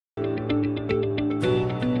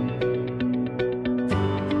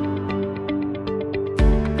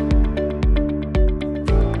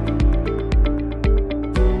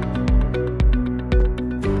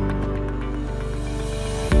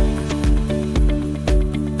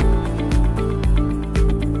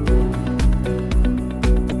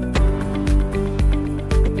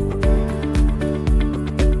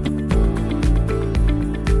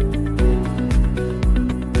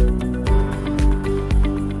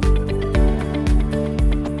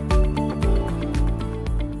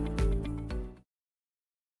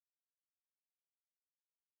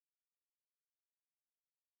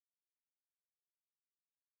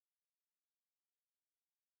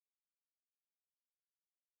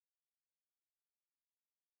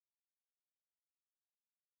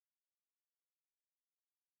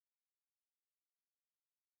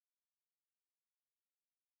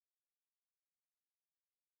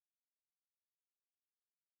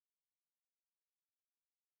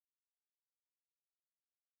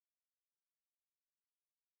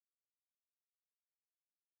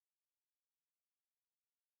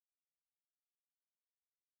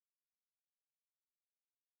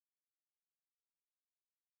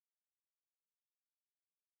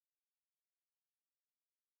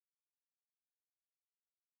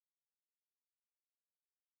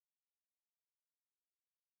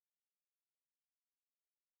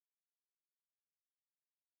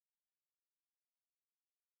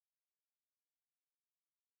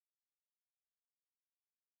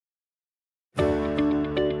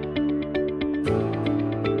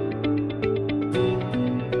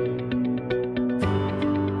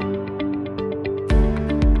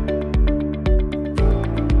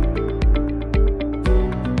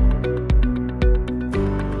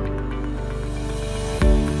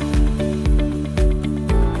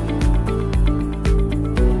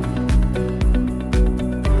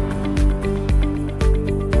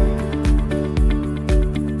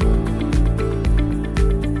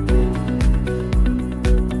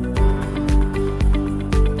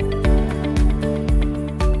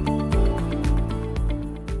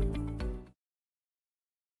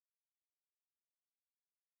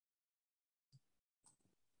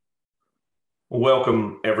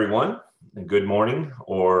Welcome, everyone, and good morning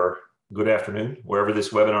or good afternoon, wherever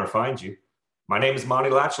this webinar finds you. My name is Monty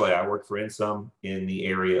Latiolais. I work for Insum in the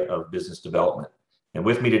area of business development. And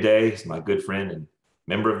with me today is my good friend and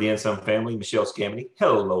member of the Insum family, Michelle Skamene.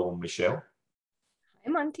 Hello, Michelle. Hi,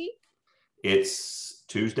 Monty. It's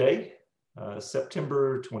Tuesday,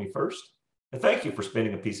 September 21st. And thank you for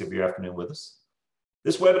spending a piece of your afternoon with us.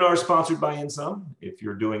 This webinar is sponsored by Insum. If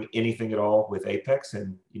you're doing anything at all with Apex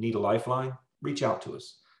and you need a lifeline, reach out to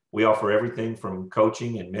us. We offer everything from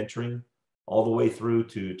coaching and mentoring all the way through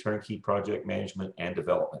to turnkey project management and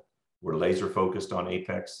development. We're laser focused on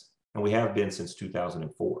Apex, and we have been since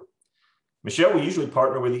 2004. Michelle, we usually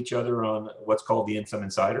partner with each other on what's called the Insum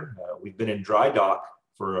Insider. We've been in dry dock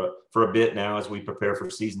for a bit now as we prepare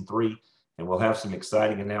for season 3, and we'll have some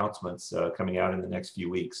exciting announcements coming out in the next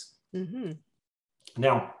few weeks. Mm-hmm.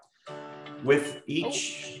 Now, with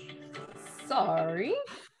each... Sorry.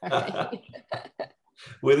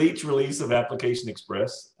 With each release of Application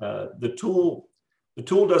Express, the tool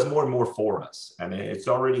does more and more for us. I mean, it's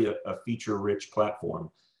already a feature-rich platform,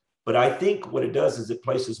 but I think what it does is it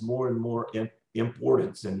places more and more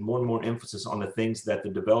importance and more emphasis on the things that the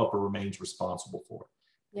developer remains responsible for.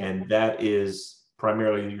 Yeah. And that is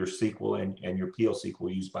primarily your SQL and your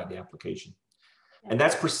PLSQL used by the application. Yeah. And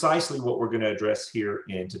that's precisely what we're going to address here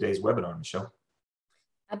in today's webinar, Michelle.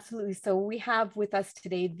 Absolutely. So we have with us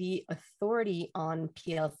today the authority on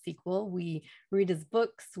PLSQL. We read his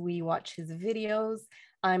books, we watch his videos.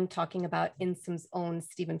 I'm talking about Insum's own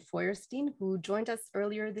Steven Feuerstein, who joined us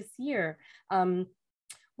earlier this year.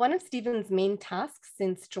 One of Steven's main tasks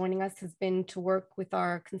since joining us has been to work with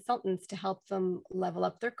our consultants to help them level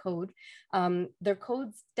up their code. Their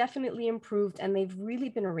code's definitely improved and they've really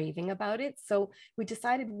been raving about it. So we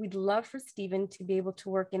decided we'd love for Steven to be able to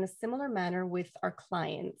work in a similar manner with our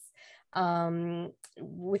clients,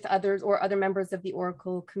 with others or other members of the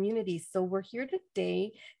Oracle community. So we're here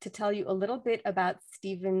today to tell you a little bit about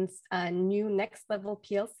Steven's new next level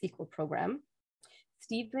PLSQL program.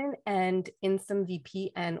 Steven and Insum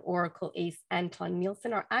VP and Oracle Ace Anton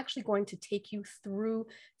Nielsen are actually going to take you through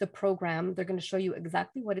the program. They're going to show you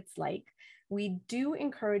exactly what it's like. We do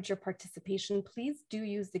encourage your participation. Please do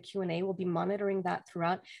use the Q&A. We'll be monitoring that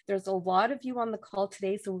throughout. There's a lot of you on the call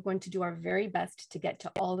today, so we're going to do our very best to get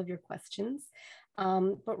to all of your questions.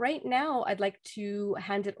 But right now, I'd like to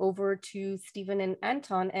hand it over to Steven and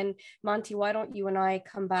Anton. And Monty, why don't you and I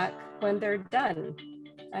come back when they're done?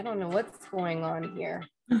 I don't know what's going on here.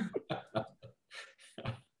 That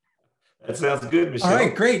sounds good, Michelle. All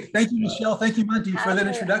right, great. Thank you, Michelle. Thank you, Monty, for that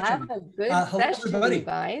introduction. Have a good hello, session, everybody.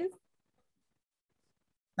 Guys.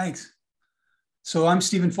 Thanks. So I'm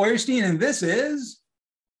Steven Feuerstein, and this is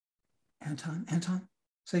Anton. Anton,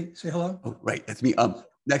 say hello. Oh, right, that's me.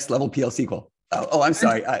 Next level PLSQL. Oh, I'm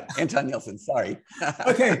sorry, Anton Nielsen. Sorry.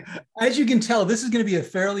 Okay, as you can tell, this is going to be a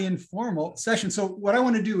fairly informal session. So what I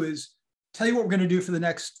want to do is tell you what we're going to do for the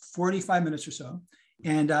next 45 minutes or so,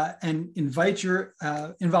 and invite your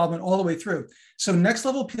involvement all the way through. So next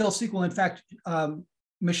level PLSQL, in fact,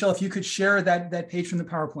 Michelle, if you could share that page from the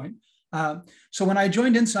PowerPoint. So when I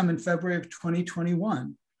joined Insum in February of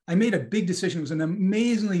 2021, I made a big decision. It was an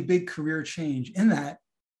amazingly big career change in that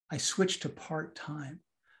I switched to part-time.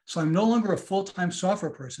 So I'm no longer a full-time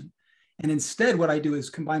software person. And instead, what I do is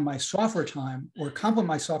combine my software time or complement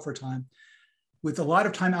my software time with a lot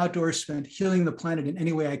of time outdoors spent healing the planet in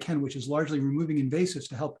any way I can, which is largely removing invasives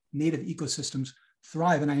to help native ecosystems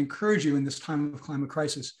thrive. And I encourage you in this time of climate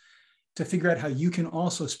crisis to figure out how you can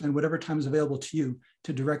also spend whatever time is available to you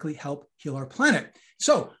to directly help heal our planet.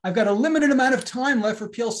 So I've got a limited amount of time left for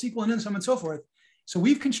PLSQL and Insum and so forth. So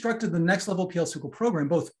we've constructed the next level PLSQL program,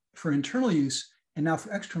 both for internal use and now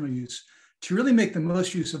for external use, to really make the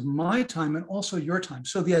most use of my time and also your time.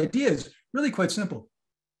 So the idea is really quite simple.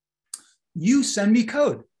 You send me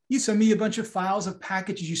code. You send me a bunch of files of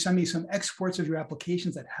packages. You send me some exports of your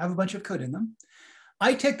applications that have a bunch of code in them.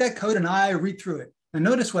 I take that code and I read through it. Now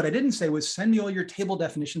notice what I didn't say was send me all your table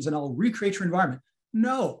definitions and I'll recreate your environment.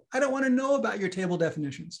 No, I don't want to know about your table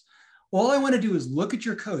definitions. All I want to do is look at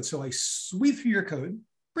your code. So I sweep through your code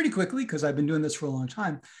pretty quickly because I've been doing this for a long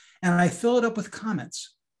time. And I fill it up with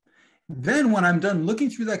comments. Then when I'm done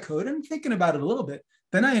looking through that code and thinking about it a little bit,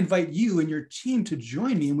 then I invite you and your team to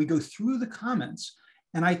join me and we go through the comments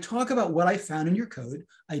and I talk about what I found in your code,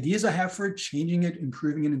 ideas I have for changing it,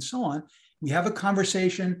 improving it, and so on. We have a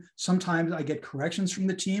conversation. Sometimes I get corrections from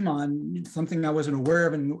the team on something I wasn't aware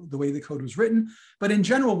of in the way the code was written. But in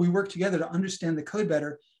general, we work together to understand the code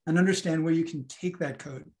better and understand where you can take that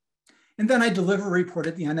code. And then I deliver a report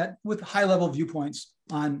at the end with high-level viewpoints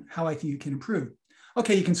on how I think you can improve.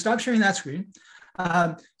 Okay, you can stop sharing that screen.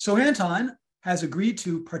 So Anton, has agreed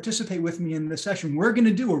to participate with me in this session. We're going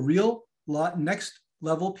to do a real next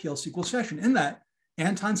level PL/SQL session. In that,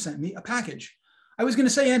 Anton sent me a package. I was going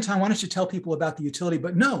to say, Anton, why don't you tell people about the utility?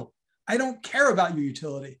 But no, I don't care about your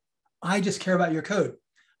utility. I just care about your code.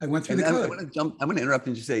 I went through the code. I'm going to interrupt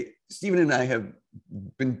and just say, Steven and I have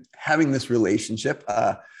been having this relationship.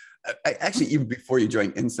 Actually, even before you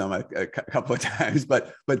joined Insum a couple of times,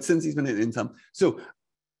 but since he's been in Insum, so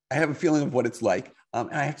I have a feeling of what it's like. And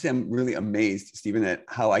I have to say, I'm really amazed, Steven, at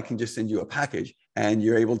how I can just send you a package and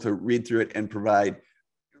you're able to read through it and provide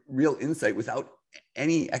real insight without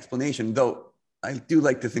any explanation. Though I do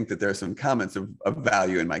like to think that there are some comments of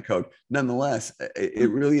value in my code. Nonetheless, it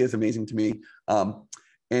really is amazing to me.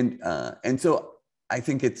 And so I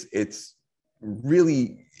think it's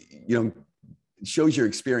really, shows your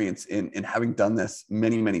experience in having done this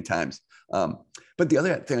many, many times. But the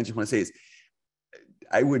other thing I just want to say is,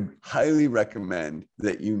 I would highly recommend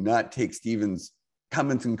that you not take Steven's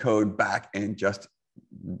comments and code back and just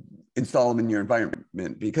install them in your environment,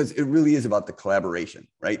 because it really is about the collaboration,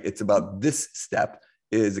 right? It's about this step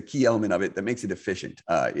is a key element of it that makes it efficient,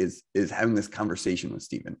 is having this conversation with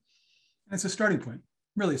Steven. It's a starting point,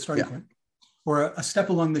 really a starting point, or a step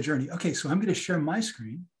along the journey. Okay, so I'm going to share my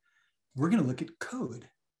screen. We're going to look at code.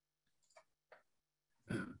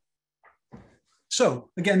 So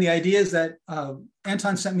again, the idea is that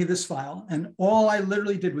Anton sent me this file, and all I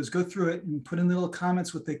literally did was go through it and put in the little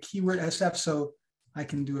comments with the keyword SF, so I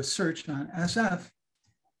can do a search on SF,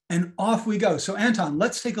 and off we go. So Anton,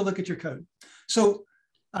 let's take a look at your code. So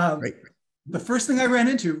the first thing I ran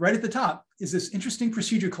into right at the top is this interesting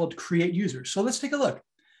procedure called create user. So let's take a look.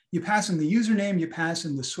 You pass in the username, you pass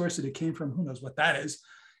in the source that it came from, who knows what that is.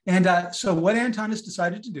 And so what Anton has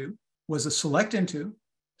decided to do was a select into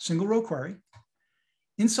single row query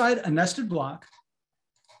inside a nested block.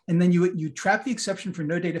 And then you trap the exception for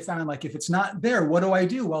no data found. Like if it's not there, what do I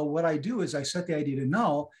do? Well, what I do is I set the ID to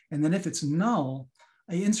null. And then if it's null,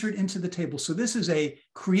 I insert into the table. So this is a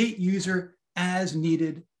create user as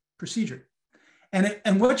needed procedure.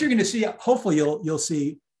 And what you're going to see, hopefully you'll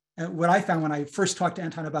see what I found when I first talked to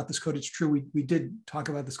Anton about this code. It's true, we did talk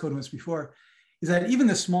about this code once before, is that even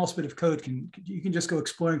the smallest bit of code you can just go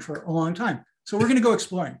exploring for a long time. So we're going to go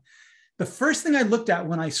exploring. The first thing I looked at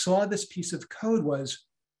when I saw this piece of code was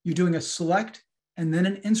you're doing a select and then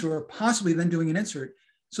an insert, or possibly then doing an insert.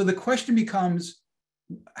 So the question becomes,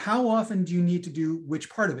 how often do you need to do which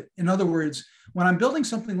part of it? In other words, when I'm building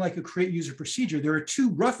something like a create user procedure, there are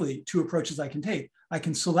roughly two approaches I can take. I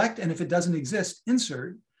can select, and if it doesn't exist,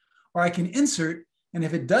 insert, or I can insert, and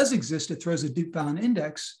if it does exist, it throws a deep bound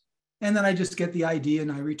index, and then I just get the ID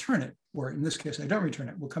and I return it. Or in this case, I don't return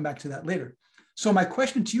it. We'll come back to that later. So my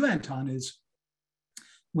question to you, Anton, is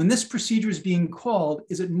when this procedure is being called,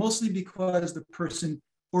 is it mostly because the person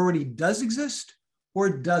already does exist or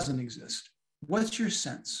doesn't exist? What's your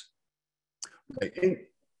sense? Right.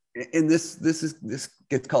 And this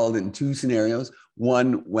gets called in two scenarios.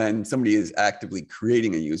 One, when somebody is actively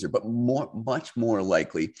creating a user, but much more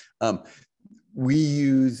likely, we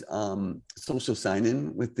use social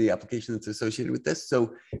sign-in with the application that's associated with this.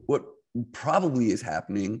 So what probably is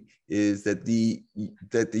happening is that the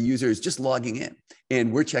user is just logging in,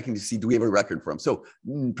 and we're checking to see, do we have a record for them? So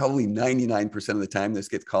probably 99% of the time this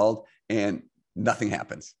gets called and nothing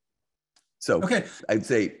happens. So okay, I'd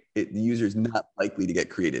say the user is not likely to get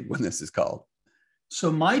created when this is called.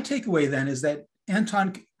 So my takeaway then is that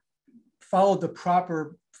Anton followed the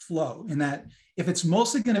proper flow, in that if it's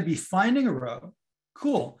mostly going to be finding a row,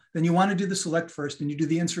 cool, then you want to do the select first and you do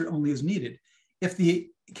the insert only as needed. If the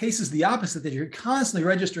case is the opposite, that you're constantly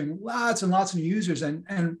registering lots and lots of new users, and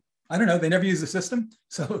I don't know, they never use the system,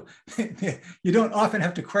 so you don't often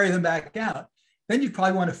have to query them back out, then you'd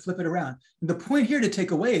probably want to flip it around. And the point here to take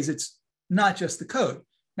away is it's not just the code.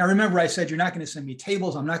 Now, remember I said you're not going to send me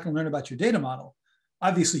tables. I'm not going to learn about your data model.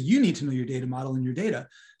 Obviously, you need to know your data model and your data.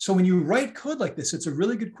 So when you write code like this, it's a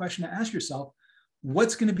really good question to ask yourself,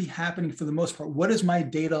 what's going to be happening for the most part? What does my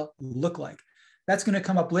data look like? That's going to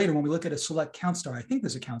come up later when we look at a select count star. I think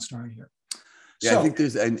there's a count star in here. Yeah, so, I think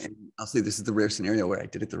there's, and I'll say this is the rare scenario where I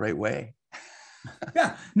did it the right way.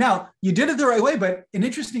 Yeah, now you did it the right way, but an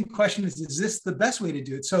interesting question is this the best way to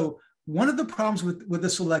do it? So one of the problems with the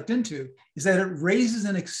select into is that it raises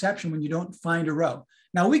an exception when you don't find a row.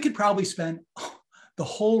 Now we could probably spend the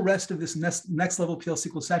whole rest of this next level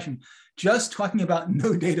PL/SQL session just talking about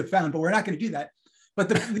no data found, but we're not going to do that. But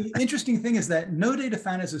the interesting thing is that no data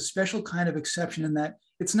found is a special kind of exception in that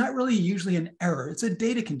it's not really usually an error, it's a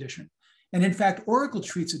data condition. And in fact, Oracle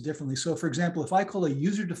treats it differently. So for example, if I call a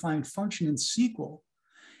user-defined function in SQL,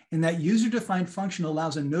 and that user-defined function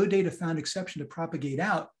allows a no data found exception to propagate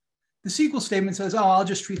out, The SQL statement says, oh, I'll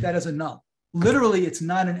just treat that as a null. Literally, it's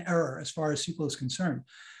not an error as far as SQL is concerned.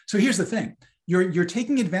 So here's the thing. You're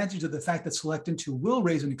taking advantage of the fact that select into will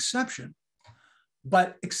raise an exception,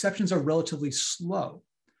 but exceptions are relatively slow.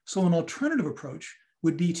 So an alternative approach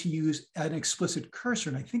would be to use an explicit cursor.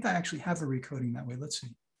 And I think I actually have the recoding that way. Let's see.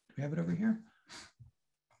 Do we have it over here?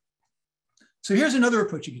 So here's another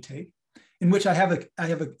approach you could take, in which I have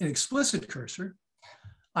an explicit cursor.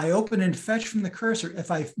 I open and fetch from the cursor. If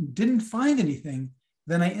I didn't find anything,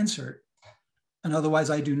 then I insert. And otherwise,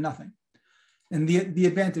 I do nothing. And the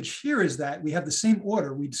advantage here is that we have the same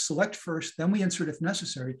order. We select first, then we insert if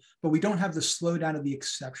necessary, but we don't have the slowdown of the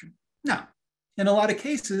exception. Now, in a lot of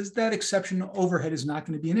cases, that exception overhead is not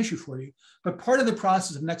going to be an issue for you. But part of the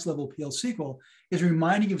process of next level PL/SQL is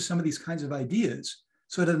reminding you of some of these kinds of ideas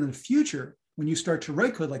so that in the future, when you start to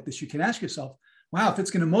write code like this, you can ask yourself, wow, if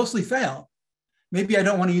it's going to mostly fail, maybe I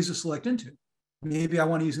don't want to use a select into. Maybe I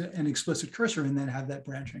want to use an explicit cursor and then have that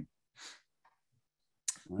branching.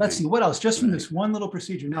 Right. Let's see, what else? Just from this one little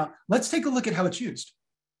procedure. Now, let's take a look at how it's used.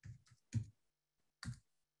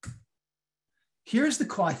 Here's the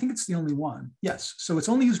call. I think it's the only one. Yes. So it's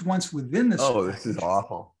only used once within this. Oh, this is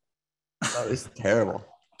awful. Oh, this is terrible.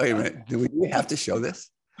 Wait a minute. Do we have to show this?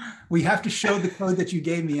 We have to show the code that you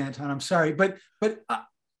gave me, Anton. I'm sorry. But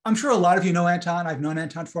I'm sure a lot of you know Anton. I've known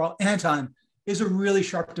Anton for all. Anton is a really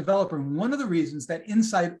sharp developer. And one of the reasons that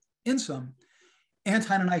inside Insum,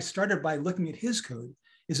 Anton and I started by looking at his code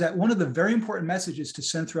is that one of the very important messages to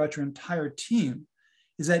send throughout your entire team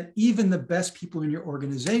is that even the best people in your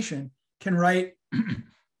organization can write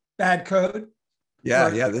bad code.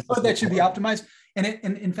 Yeah, yeah. This code that should be optimized. And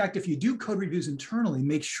in fact, if you do code reviews internally,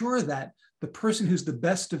 make sure that the person who's the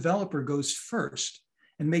best developer goes first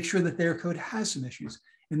and make sure that their code has some issues.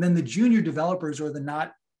 And then the junior developers or the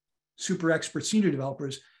not super expert senior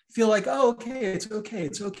developers feel like, oh, okay, it's okay.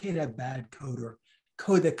 It's okay to have bad code or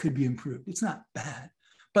code that could be improved. It's not bad,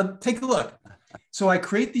 but take a look. So I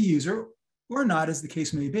create the user or not, as the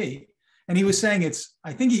case may be. And he was saying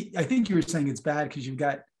I think you were saying it's bad because you've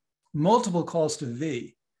got multiple calls to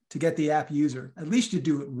V to get the app user. At least you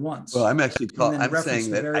do it once. Well, I'm actually I'm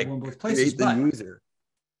saying that I create the user.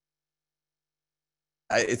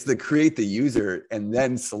 It's the create the user and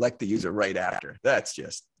then select the user right after. That's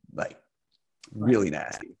just like really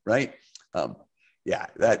nasty, right? Yeah,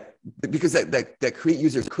 because that create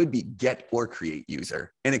user could be get or create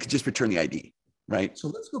user, and it could just return the ID, right? So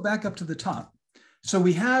let's go back up to the top. So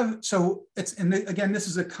again, this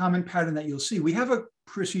is a common pattern that you'll see. We have a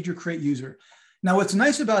procedure create user. Now, what's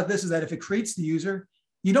nice about this is that if it creates the user,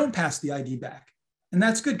 you don't pass the ID back. And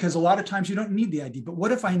that's good because a lot of times you don't need the ID, but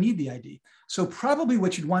what if I need the ID? So probably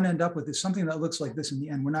what you'd want to end up with is something that looks like this in the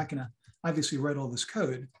end. We're not going to obviously write all this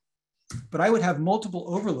code, but I would have multiple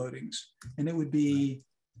overloadings and it would be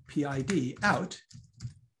PID out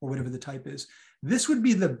or whatever the type is. This would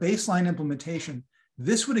be the baseline implementation.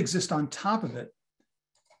 This would exist on top of it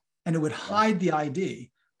and it would hide the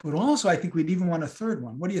ID, but also I think we'd even want a third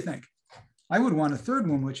one. What do you think? I would want a third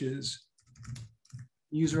one, which is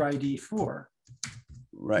user ID 4.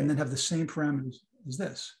 Right. And then have the same parameters as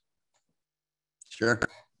this. Sure.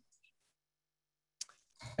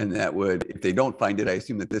 And that would, if they don't find it, I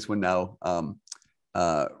assume that this one now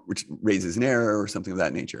which raises an error or something of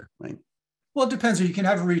that nature, right? Well, it depends. You can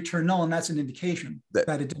have a return null, and that's an indication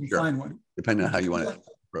that it didn't find one. Depending on how you want to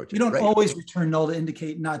approach it. You don't always return null to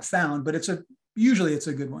indicate not found, but usually it's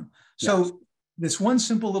a good one. So this one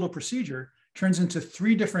simple little procedure turns into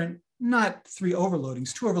not three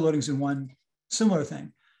overloadings, two overloadings in one similar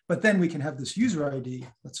thing. But then we can have this user ID.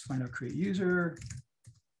 Let's find out create user.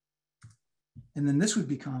 And then this would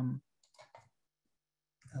become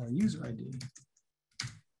user ID.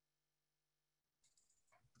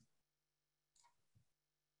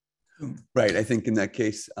 Right. I think in that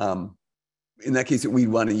case, we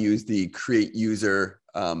want to use the create user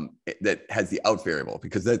that has the out variable,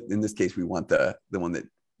 because in this case we want the one that,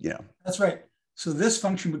 That's right. So this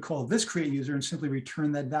function would call this create user and simply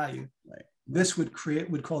return that value. Right. This would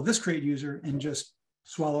call this create user and just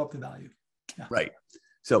swallow up the value. Yeah. Right.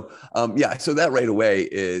 So so that right away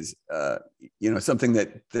is something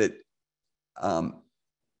that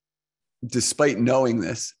despite knowing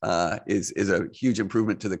this is a huge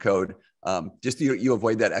improvement to the code. Just you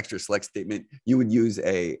avoid that extra select statement. You would use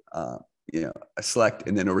a select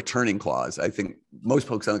and then a returning clause. I think most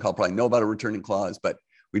folks on the call probably know about a returning clause, but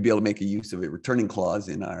we'd be able to make a use of a returning clause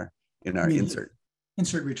in our insert.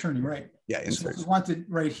 Insert returning, right? Yeah, insert. So if we wanted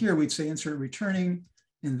right here, we'd say insert returning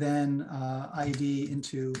and then ID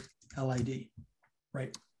into LID,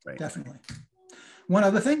 right? Right. Definitely. One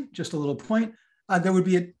other thing, just a little point. there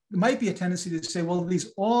might be a tendency to say, well,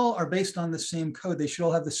 these all are based on the same code. They should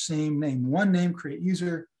all have the same name, one name, create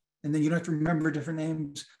user, and then you don't have to remember different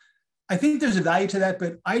names. I think there's a value to that,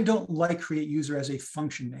 but I don't like create user as a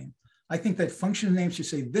function name. I think that function names should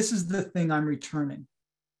say, this is the thing I'm returning,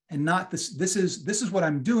 and not this is what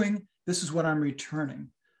I'm doing, this is what I'm returning.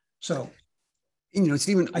 So,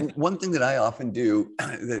 Steven, one thing that I often do,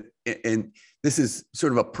 and this is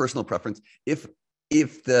sort of a personal preference, if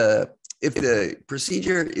the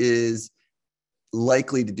procedure is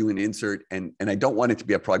likely to do an insert and I don't want it to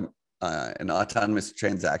be an autonomous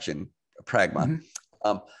transaction, a pragma,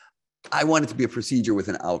 I want it to be a procedure with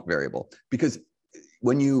an out variable, because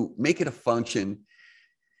when you make it a function,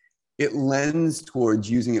 it lends towards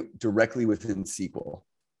using it directly within SQL.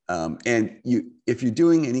 And if you're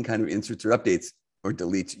doing any kind of inserts or updates or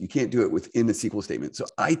deletes, you can't do it within a SQL statement. So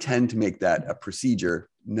I tend to make that a procedure,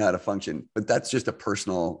 not a function, but that's just a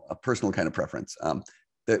personal kind of preference.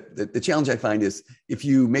 The challenge I find is if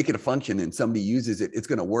you make it a function and somebody uses it, it's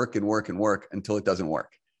going to work and work and work until it doesn't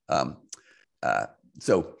work.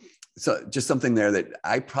 So just something there that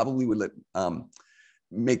I probably would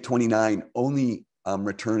make 29 only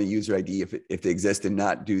return a user ID if they exist, and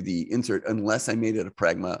not do the insert unless I made it a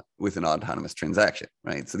pragma with an autonomous transaction,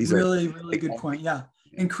 right? So these really good point. Yeah.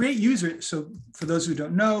 And create user. So for those who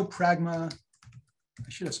don't know, pragma, I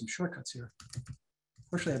should have some shortcuts here.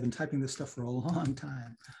 Fortunately, I've been typing this stuff for a long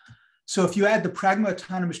time. So if you add the pragma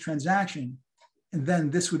autonomous transaction, and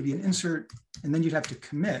then this would be an insert, and then you'd have to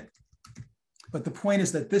commit. But the point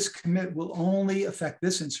is that this commit will only affect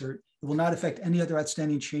this insert. It will not affect any other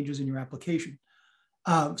outstanding changes in your application.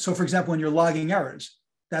 So for example, when you're logging errors,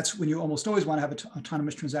 that's when you almost always want to have an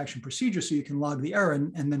autonomous transaction procedure so you can log the error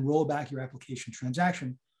and then roll back your application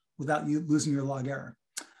transaction without you losing your log error.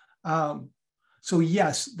 So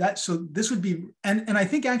yes, so this would be, and I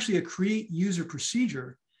think actually a create user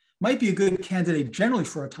procedure might be a good candidate generally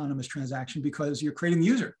for autonomous transaction, because you're creating the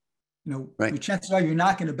user. Right. Chances are you're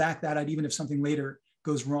not going to back that out even if something later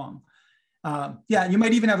goes wrong. Yeah, you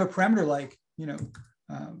might even have a parameter like,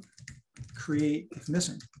 create if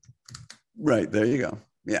missing. Right, there you go.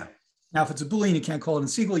 Yeah. Now, if it's a Boolean, you can't call it in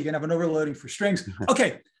SQL. You can have an overloading for strings.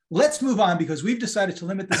 Okay, let's move on, because we've decided to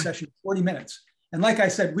limit the session to 40 minutes. And like I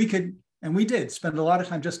said, we could, and we did spend a lot of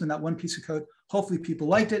time just in that one piece of code. Hopefully people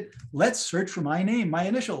liked it. Let's search for my name, my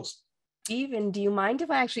initials. Steven, do you mind if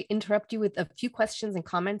I actually interrupt you with a few questions and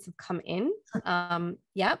comments have come in?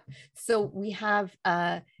 Yep. So we have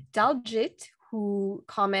Daljit, who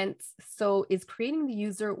comments, so is creating the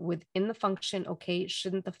user within the function okay?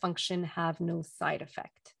 Shouldn't the function have no side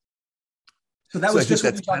effect? So that was just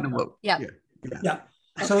what we talked about. Yeah.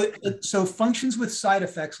 So functions with side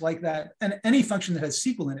effects like that, and any function that has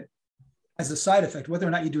SQL in it has a side effect, whether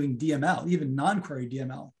or not you're doing DML, even non-query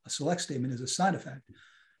DML, a select statement is a side effect.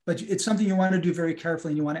 But it's something you want to do very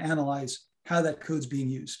carefully, and you want to analyze how that code's being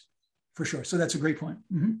used, for sure. So that's a great point.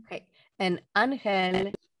 Okay. And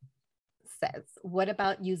Angel says, what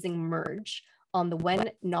about using merge on the when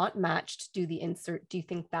not matched, do the insert? Do you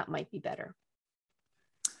think that might be better?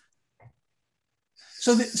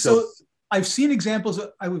 So I've seen examples.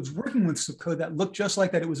 I was working with some code that looked just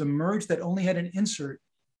like that. It was a merge that only had an insert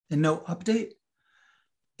and no update.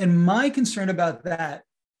 And my concern about that,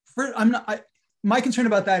 my concern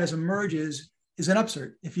about that as a merge is an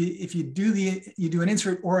upsert. If you do an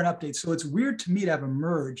insert or an update. So it's weird to me to have a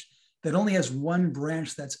merge that only has one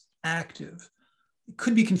branch that's active. It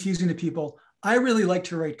could be confusing to people. I really like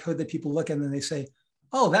to write code that people look at and then they say,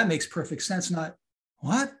 oh, that makes perfect sense. Not,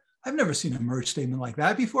 what? I've never seen a merge statement like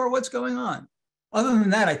that before. What's going on? Other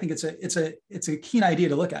than that, I think it's a keen idea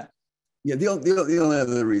to look at. Yeah, the only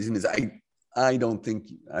other reason is I don't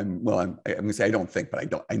think I'm going to say I don't think,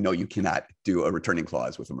 but I know you cannot do a returning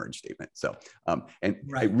clause with a merge statement. So, and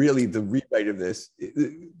right. The rewrite of this,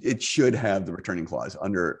 it should have the returning clause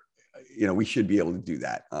under, we should be able to do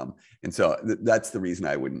that. And so that's the reason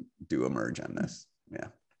I wouldn't do a merge on this. Yeah.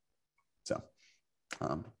 So,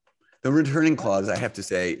 the returning clause, I have to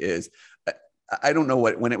say, is, I don't know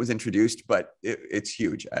when it was introduced, but it's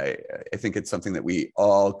huge. I think it's something that we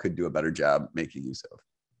all could do a better job making use of.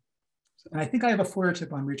 So. And I think I have a FOIA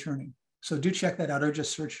tip on returning. So do check that out, or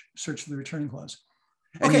just search for the returning clause.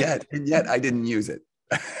 Okay. And yet I didn't use it.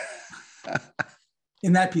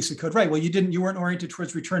 In that piece of code, right? Well, you weren't oriented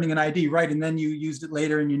towards returning an ID, right? And then you used it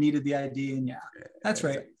later and you needed the ID, and that's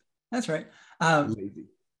right. That's right.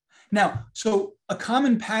 Now, so a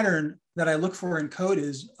common pattern that I look for in code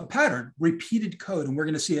is a pattern, repeated code. And we're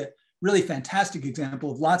going to see a really fantastic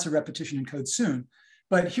example of lots of repetition in code soon.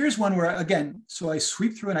 But here's one where, again, so I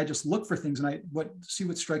sweep through and I just look for things and see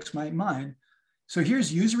what strikes my mind. So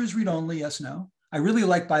here's user is read-only, yes, no. I really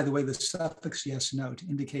like, by the way, the suffix yes, no to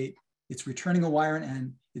indicate it's returning a Y or an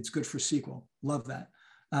N. It's good for SQL. Love that.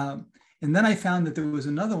 And then I found that there was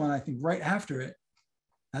another one, I think, right after it.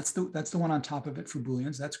 That's the one on top of it for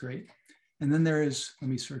Booleans. That's great. And then there is, let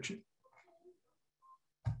me search it.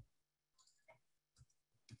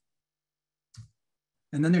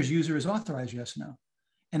 And then there's user is authorized, yes, no.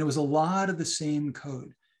 And it was a lot of the same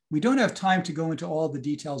code. We don't have time to go into all the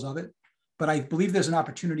details of it, but I believe there's an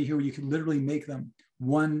opportunity here where you can literally make them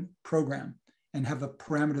one program and have a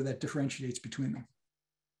parameter that differentiates between them.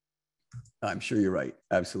 I'm sure you're right.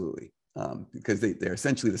 Absolutely. Because they're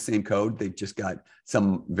essentially the same code. They've just got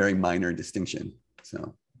some very minor distinction.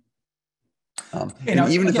 So, and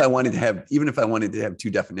even if I wanted to have two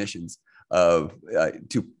definitions of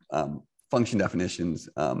two function definitions,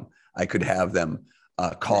 I could have them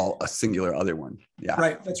call a singular other one. Yeah.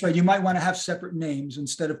 Right. That's right. You might want to have separate names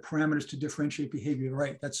instead of parameters to differentiate behavior.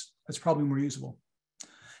 Right. That's probably more usable.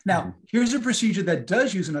 Now, here's a procedure that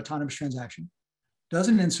does use an autonomous transaction, does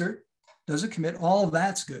an insert, does a commit. All of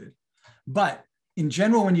that's good. But in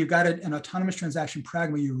general, when you've got an autonomous transaction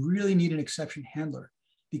pragma, you really need an exception handler,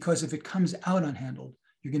 because if it comes out unhandled,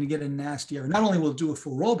 you're going to get a nasty error. Not only will it do a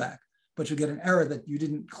full rollback, but you'll get an error that you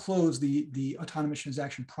didn't close the autonomous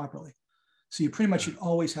transaction properly. So you pretty much should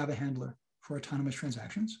always have a handler for autonomous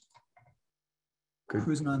transactions. Good.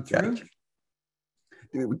 Cruising on through. Gotcha.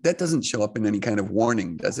 That doesn't show up in any kind of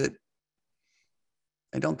warning, does it?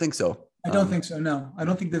 I don't think so. I don't think so, no. I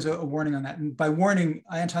don't think there's a warning on that. And by warning,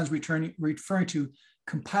 Anton's referring to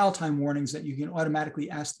compile time warnings that you can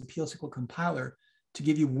automatically ask the PLSQL compiler to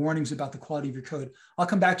give you warnings about the quality of your code. I'll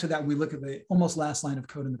come back to that when we look at the almost last line of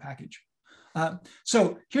code in the package.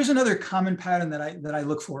 So here's another common pattern that I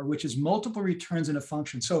look for, which is multiple returns in a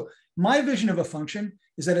function. So my vision of a function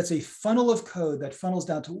is that it's a funnel of code that funnels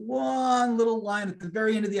down to one little line at the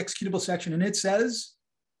very end of the executable section, and it says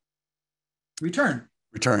return.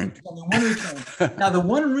 Return. One return. Now,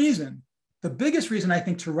 the biggest reason I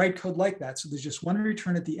think to write code like that, so there's just one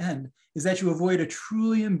return at the end, is that you avoid a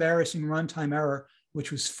truly embarrassing runtime error,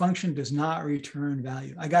 which was function does not return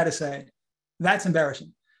value. I got to say, that's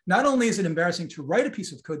embarrassing. Not only is it embarrassing to write a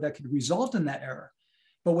piece of code that could result in that error,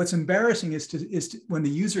 but what's embarrassing is to when the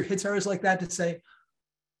user hits errors like that, to say,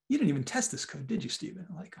 you didn't even test this code, did you, Steven?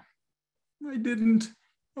 I'm like, I didn't.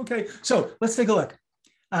 Okay, so let's take a look.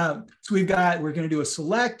 So we're going to do a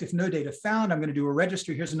select. If no data found, I'm going to do a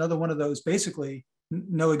register. Here's another one of those, basically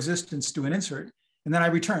no existence, do an insert, and then I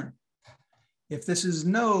return. If this is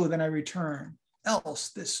no, then I return. Else,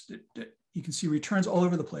 this, you can see returns all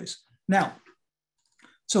over the place. Now,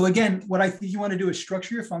 so again, what I think you want to do is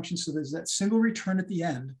structure your function so there's that single return at the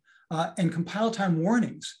end, and compile time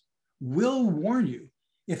warnings will warn you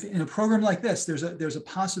if in a program like this, there's a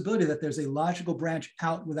possibility that there's a logical branch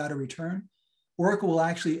out without a return. Oracle will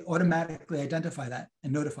actually automatically identify that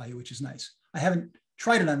and notify you, which is nice. I haven't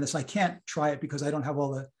tried it on this. I can't try it because I don't have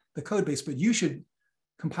all the code base, but you should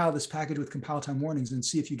compile this package with compile time warnings and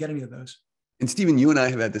see if you get any of those. And Steven, you and I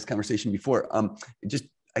have had this conversation before.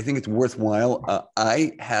 I think it's worthwhile.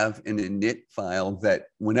 I have an init file that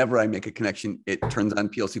whenever I make a connection, it turns on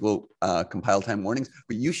PLSQL compile time warnings,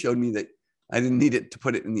 but you showed me that I didn't need it to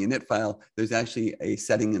put it in the init file. There's actually a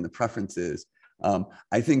setting in the preferences.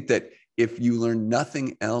 I think that if you learn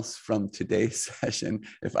nothing else from today's session,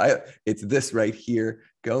 it's this right here,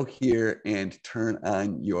 go here and turn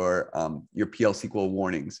on your PLSQL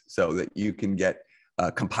warnings so that you can get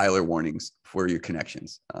compiler warnings for your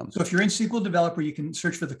connections. So if you're in SQL Developer, you can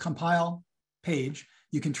search for the compile page.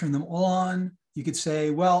 You can turn them all on. You could say,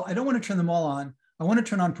 well, I don't want to turn them all on. I want to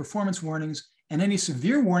turn on performance warnings, and any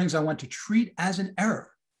severe warnings I want to treat as an error.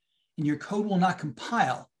 And your code will not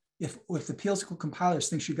compile if the PLSQL compilers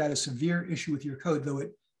thinks you've got a severe issue with your code, though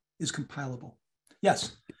it is compilable.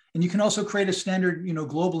 Yes, and you can also create a standard,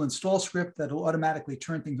 global install script that will automatically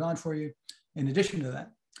turn things on for you in addition to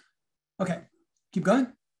that. Okay, keep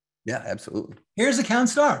going. Yeah, absolutely. Here's the count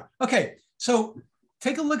star. Okay, so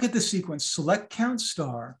take a look at the sequence. Select count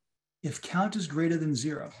star if count is greater than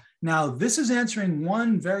 0. Now, this is answering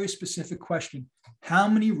one very specific question. How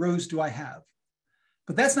many rows do I have?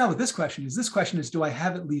 But that's not what this question is. This question is, do I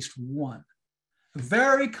have at least one? A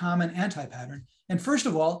very common anti-pattern. And first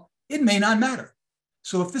of all, it may not matter.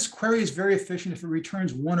 So if this query is very efficient, if it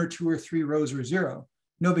returns 1 or 2 or 3 rows or 0,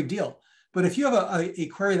 no big deal. But if you have a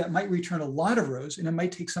query that might return a lot of rows and it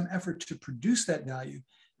might take some effort to produce that value,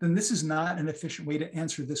 then this is not an efficient way to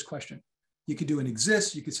answer this question. You could do an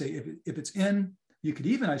exists. You could say if it's in. You could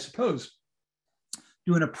even, I suppose,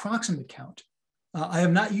 do an approximate count. I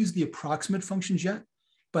have not used the approximate functions yet,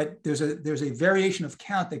 but there's a variation of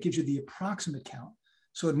count that gives you the approximate count.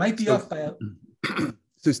 So it might be off by a...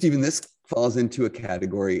 So Steven, this falls into a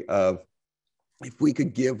category of, if we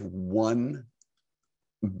could give one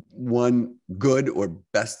good or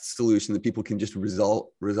best solution that people can just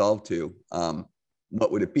resolve to,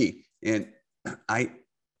 what would it be? And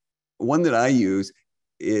one that I use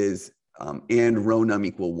is and row num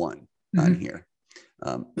equal 1 on here.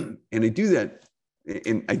 And I do that,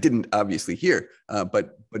 and I didn't obviously here,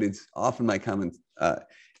 but it's often my comments,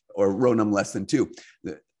 or row num less than 2,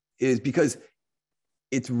 is because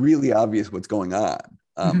it's really obvious what's going on.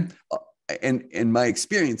 And my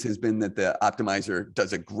experience has been that the optimizer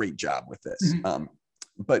does a great job with this.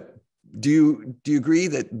 But do you agree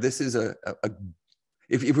that this is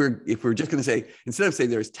if we're just going to say, instead of say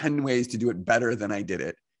there's 10 ways to do it better than I did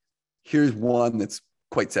it, here's one that's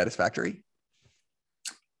quite satisfactory?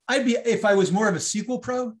 If I was more of a SQL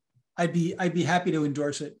pro, I'd be happy to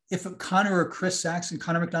endorse it. If Connor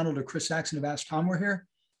McDonald or Chris Saxon of Ask Tom were here,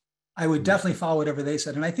 I would definitely follow whatever they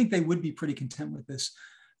said. And I think they would be pretty content with this.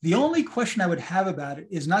 The only question I would have about it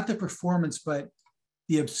is not the performance, but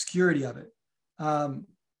the obscurity of it.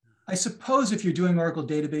 I suppose if you're doing Oracle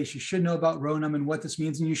database, you should know about row num and what this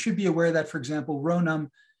means. And you should be aware that, for example, row num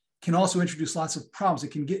can also introduce lots of problems.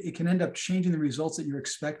 It can end up changing the results that you're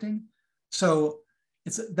expecting. So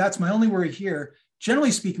that's my only worry here.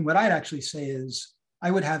 Generally speaking, what I'd actually say is I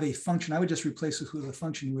would have a function. I would just replace this with a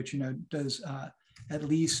function which does at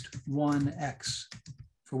least 1x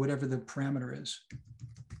for whatever the parameter is,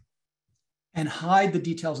 and hide the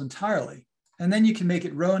details entirely. And then you can make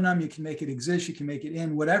it row num, you can make it exist, you can make it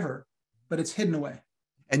in, whatever, but it's hidden away.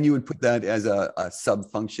 And you would put that as a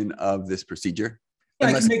sub-function of this procedure? Yeah,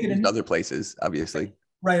 unless I can make it in other places, obviously.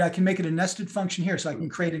 Right, I can make it a nested function here. So I can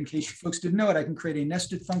create, in case you folks didn't know it, I can create a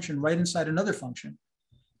nested function right inside another function.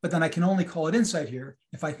 But then I can only call it inside here.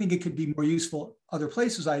 If I think it could be more useful other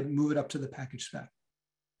places, I'd move it up to the package spec.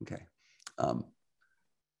 Okay.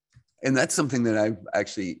 And that's something that I've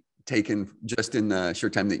actually taken just in the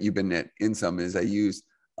short time that you've been at Insum, is I use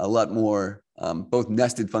a lot more both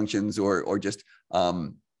nested functions or just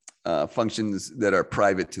functions that are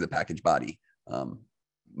private to the package body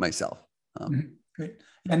myself. Great.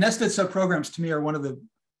 Yeah, nested subprograms to me are one of the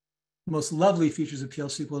most lovely features of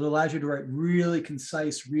PLSQL. It allows you to write really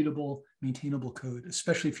concise, readable, maintainable code,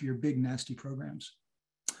 especially for your big, nasty programs.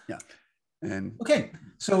 Yeah. And okay,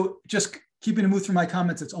 so just keeping to move through my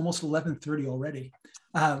comments, it's almost 11:30 already.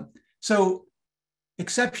 So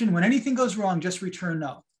exception, when anything goes wrong, just return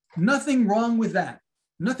no. Nothing wrong with that.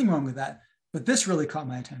 Nothing wrong with that. But this really caught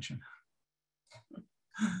my attention.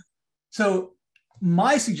 So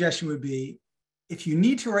my suggestion would be, if you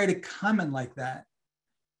need to write a comment like that,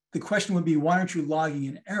 the question would be, why aren't you logging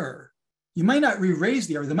an error? You might not re-raise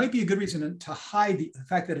the error. There might be a good reason to hide the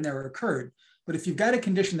fact that an error occurred. But if you've got a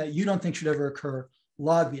condition that you don't think should ever occur,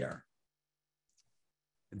 log the error.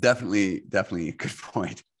 Definitely a good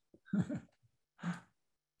point.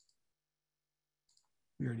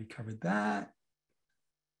 We already covered that.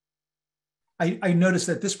 I noticed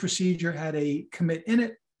that this procedure had a commit in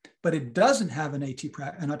it, but it doesn't have an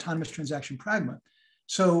autonomous transaction pragma.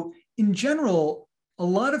 So in general, a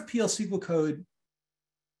lot of PLSQL code,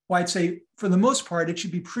 well, I'd say for the most part, it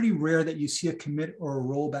should be pretty rare that you see a commit or a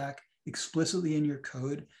rollback explicitly in your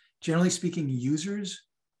code. Generally speaking, users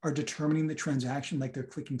are determining the transaction, like they're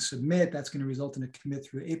clicking submit. That's going to result in a commit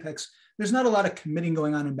through Apex. There's not a lot of committing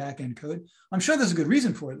going on in backend code. I'm sure there's a good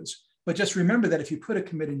reason for this, but just remember that if you put a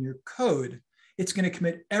commit in your code, it's going to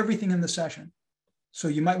commit everything in the session. So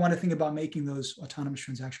you might want to think about making those autonomous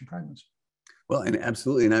transaction pragmas. Well, and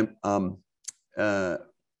absolutely. And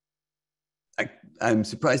I'm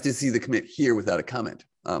surprised to see the commit here without a comment,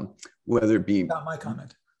 whether it be not my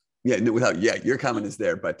comment. Yeah, no, your comment is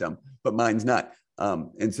there, but mine's not.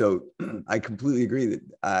 And so I completely agree that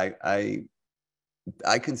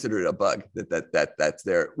I consider it a bug that's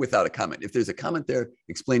there without a comment. If there's a comment there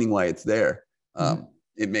explaining why it's there,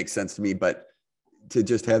 it makes sense to me. But to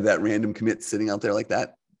just have that random commit sitting out there like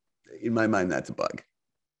that, in my mind, that's a bug.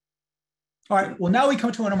 All right, well, now we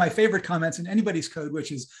come to one of my favorite comments in anybody's code,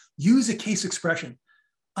 which is use a case expression.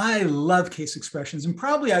 I love case expressions, and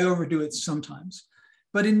probably I overdo it sometimes.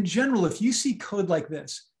 But in general, if you see code like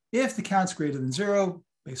this, if the count's greater than 0,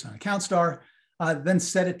 based on a count star, then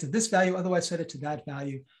set it to this value, otherwise set it to that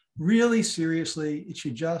value. Really seriously, it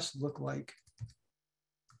should just look like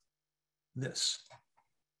this.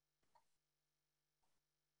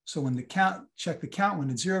 So when the count, check the count, when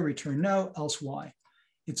it's 0, return no, else y.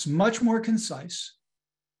 It's much more concise.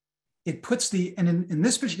 It puts and in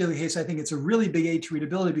this particular case, I think it's a really big aid to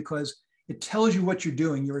readability because It tells you what you're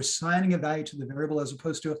doing. You're assigning a value to the variable as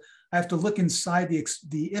opposed to, I have to look inside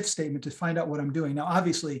the if statement to find out what I'm doing. Now,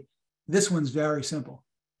 obviously, this one's very simple.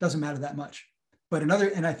 Doesn't matter that much. But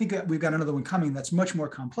and I think we've got another one coming that's much more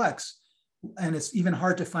complex. And it's even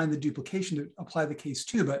hard to find the duplication to apply the case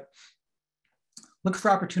to, but look for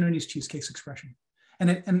opportunities to use case expression.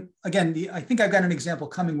 And again, I think I've got an example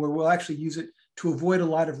coming where we'll actually use it to avoid a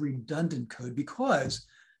lot of redundant code, because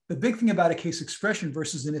the big thing about a case expression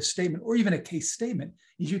versus an if statement or even a case statement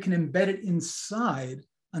is you can embed it inside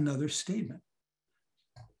another statement.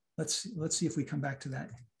 Let's see if we come back to that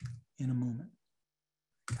in a moment.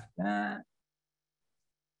 Got that.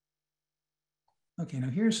 Okay, now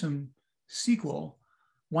here's some SQL.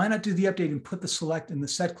 Why not do the update and put the select in the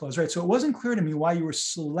set clause, right? So it wasn't clear to me why you were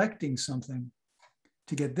selecting something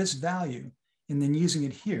to get this value and then using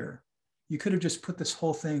it here. You could have just put this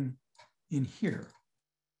whole thing in here,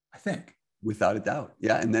 I think. Without a doubt,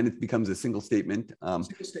 yeah. And then it becomes a single statement.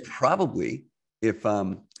 Probably, if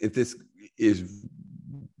this is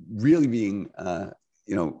really being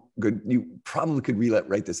good, you probably could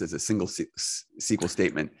write this as a single SQL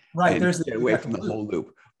statement. Right. There's get away from the whole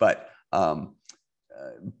loop, but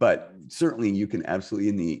certainly you can absolutely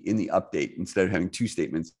in the update, instead of having two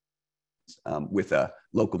statements with a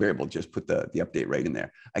local variable, just put the update right in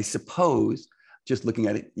there. I suppose just looking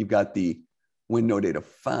at it, you've got the when no data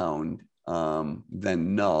found,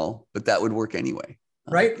 then null, but that would work anyway.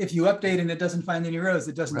 Right. If you update and it doesn't find any rows,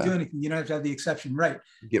 it doesn't do anything. You don't have to have the exception, right?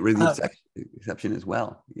 Get rid of the exception as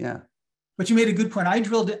well. Yeah. But you made a good point. I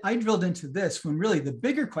drilled into this when really the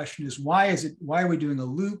bigger question is why are we doing a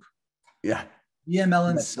loop? Yeah. DML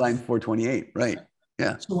and line 428, right?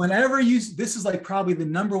 Yeah. So whenever this is like probably the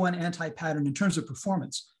 #1 anti-pattern in terms of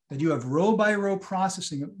performance, that you have row by row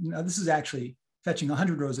processing. Now this is actually fetching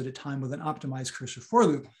 100 rows at a time with an optimized cursor for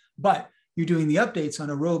loop, but you're doing the updates on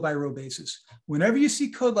a row by row basis. Whenever you see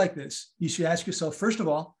code like this, you should ask yourself, first of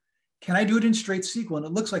all, can I do it in straight SQL? And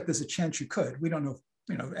it looks like there's a chance you could. We don't know,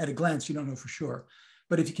 at a glance, you don't know for sure.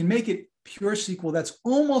 But if you can make it pure SQL, that's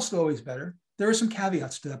almost always better. There are some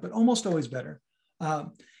caveats to that, but almost always better.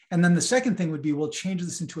 And then the second thing would be, we'll change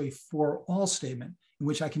this into a for all statement in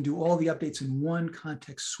which I can do all the updates in one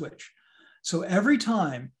context switch. So every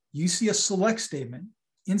time you see a select statement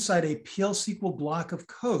inside a PLSQL block of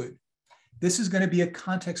code, this is going to be a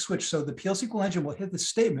context switch. So the PLSQL engine will hit the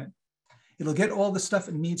statement. It'll get all the stuff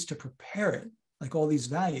it needs to prepare it, like all these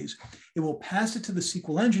values. It will pass it to the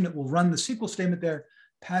SQL engine. It will run the SQL statement there,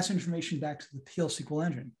 pass information back to the PLSQL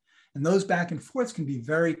engine. And those back and forths can be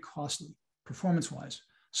very costly performance-wise.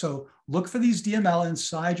 So look for these DML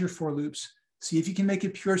inside your for loops. See if you can make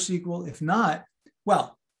it pure SQL. If not,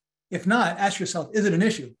 ask yourself, is it an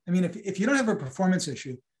issue? I mean, if you don't have a performance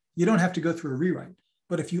issue, you don't have to go through a rewrite.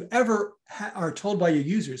 But if you ever are told by your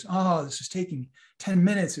users, oh, this is taking 10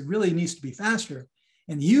 minutes, it really needs to be faster,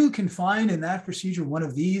 and you can find in that procedure one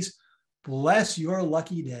of these, bless your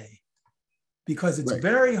lucky day. Because it's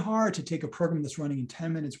very hard to take a program that's running in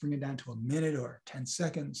 10 minutes, bring it down to a minute or 10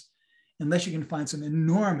 seconds, unless you can find some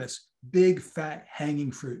enormous, big, fat,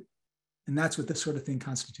 hanging fruit. And that's what this sort of thing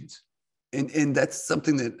constitutes. And that's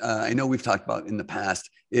something that I know we've talked about in the past,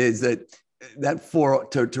 is that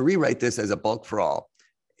to rewrite this as a bulk for all,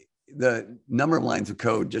 the number of lines of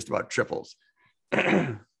code just about triples,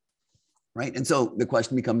 right? And so the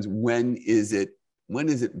question becomes, when is it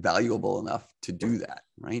valuable enough to do that,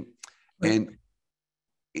 right?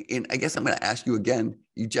 And I guess I'm going to ask you again,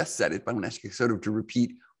 you just said it, but I'm going to ask you sort of to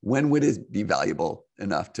repeat, when would it be valuable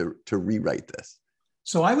enough to rewrite this?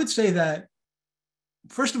 So I would say that,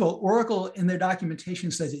 first of all, Oracle in their documentation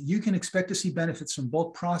says that you can expect to see benefits from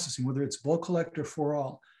bulk processing, whether it's bulk collect or for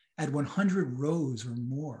all, at 100 rows or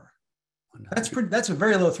more. That's a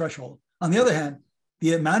very low threshold. On the other hand,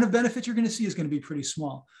 the amount of benefits you're going to see is going to be pretty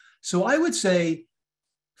small. So I would say,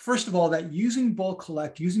 first of all, that using bulk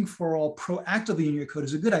collect, using for all proactively in your code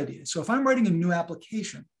is a good idea. So if I'm writing a new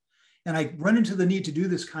application and I run into the need to do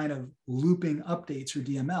this kind of looping updates or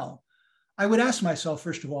DML, I would ask myself,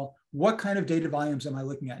 first of all, what kind of data volumes am I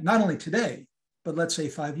looking at? Not only today, but let's say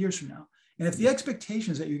 5 years from now. And if the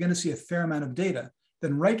expectation is that you're going to see a fair amount of data,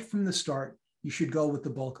 then right from the start, you should go with the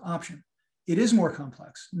bulk option. It is more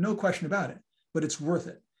complex, no question about it, but it's worth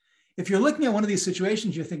it. If you're looking at one of these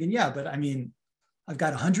situations, you're thinking, yeah, but I mean, I've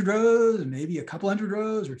got 100 rows and maybe a couple hundred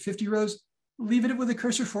rows or 50 rows, leave it with a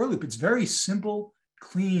cursor for loop. It's very simple,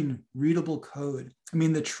 clean, readable code. I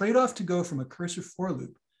mean, the trade-off to go from a cursor for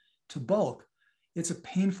loop to bulk, it's a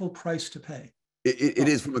painful price to pay. It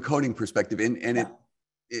is from a coding perspective, and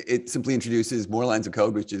it simply introduces more lines of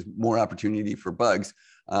code, which is more opportunity for bugs.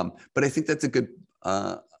 But I think that's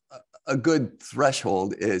a good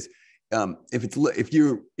threshold. Is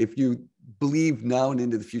if you believe now and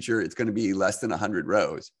into the future it's going to be less than 100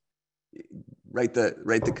 rows, write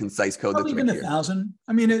the concise code. Probably that's even right here. 1,000.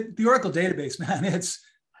 I mean, the Oracle database, man, it's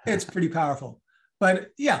pretty powerful. But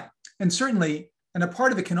yeah, and certainly, and a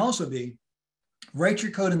part of it can also be write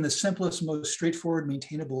your code in the simplest, most straightforward,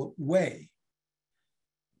 maintainable way.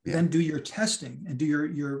 Yeah. Then do your testing and do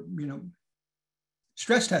your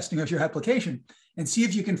stress testing of your application and see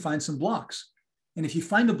if you can find some blocks. And if you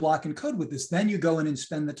find a block in code with this, then you go in and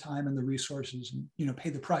spend the time and the resources and pay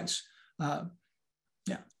the price.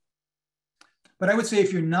 Yeah. But I would say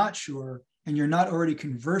if you're not sure and you're not already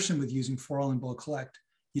conversant with using for all and bulk collect,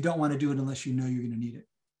 you don't want to do it unless you know you're going to need it.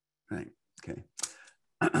 Right. Okay.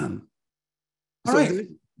 All right.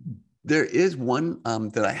 There is one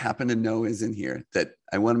that I happen to know is in here that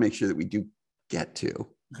I want to make sure that we do get to.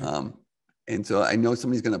 And so I know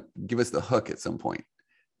somebody's going to give us the hook at some point.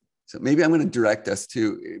 So maybe I'm going to direct us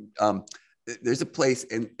to, there's a place,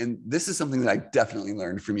 and this is something that I definitely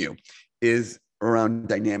learned from you, is around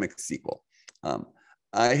dynamic SQL.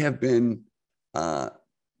 I have been a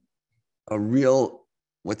real,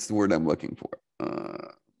 what's the word I'm looking for?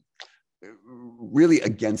 Really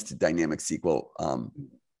against dynamic SQL,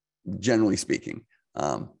 generally speaking.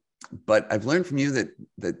 But I've learned from you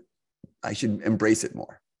that I should embrace it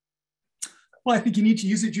more. Well, I think you need to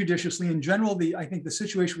use it judiciously. In general, I think the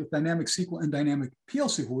situation with dynamic SQL and dynamic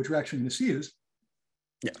PLSQL, which we're actually going to see, is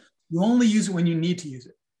you only use it when you need to use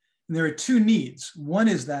it. And there are two needs. One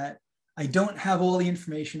is that I don't have all the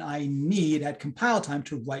information I need at compile time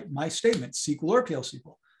to write my statement, SQL or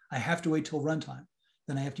PLSQL. I have to wait till runtime.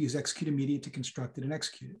 Then I have to use execute immediate to construct it and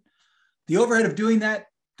execute it. The overhead of doing that,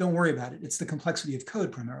 don't worry about it. It's the complexity of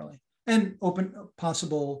code primarily, and open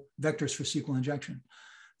possible vectors for SQL injection.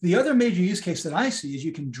 The other major use case that I see is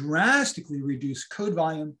you can drastically reduce code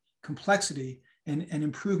volume, complexity, and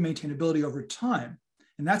improve maintainability over time.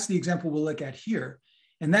 And that's the example we'll look at here.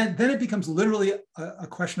 And then it becomes literally a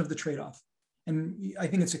question of the trade-off. And I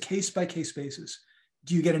think it's a case-by-case basis.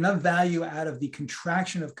 Do you get enough value out of the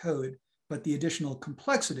contraction of code, but the additional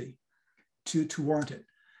complexity to warrant it?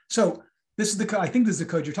 So this is the code. I think this is the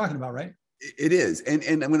code you're talking about, right? It is. And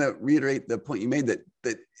I'm going to reiterate the point you made that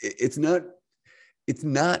it's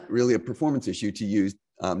not really a performance issue to use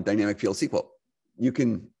dynamic PLSQL. You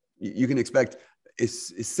can expect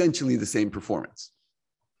essentially the same performance.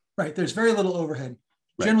 Right. There's very little overhead.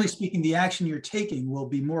 Right. Generally speaking, the action you're taking will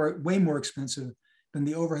be way more expensive than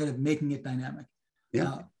the overhead of making it dynamic.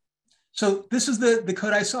 Yeah. So this is the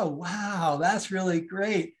code I saw. Wow, that's really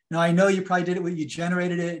great. Now I know you probably did it when you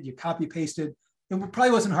generated it, you copy pasted. It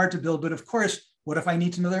probably wasn't hard to build, but of course, what if I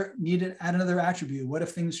need to add another attribute? What if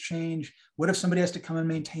things change? What if somebody has to come and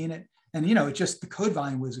maintain it? And it just the code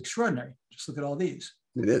volume was extraordinary. Just look at all these.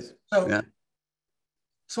 It is.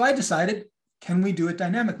 So I decided, can we do it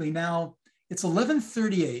dynamically? Now it's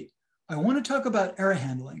 11:38. I want to talk about error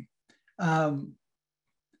handling.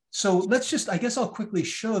 So let's just, I guess I'll quickly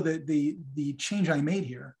show the change I made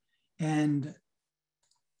here. And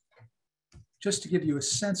just to give you a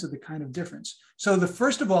sense of the kind of difference. So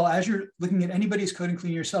first of all, as you're looking at anybody's code,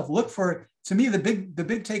 including yourself, look for, to me, the big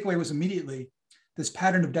takeaway was immediately this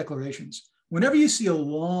pattern of declarations. Whenever you see a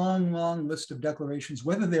long, long list of declarations,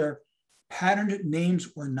 whether they're patterned names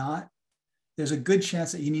or not, there's a good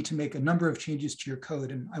chance that you need to make a number of changes to your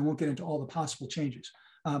code. And I won't get into all the possible changes,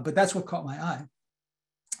 but that's what caught my eye.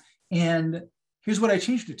 And here's what I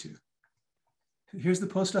changed it to. Here's the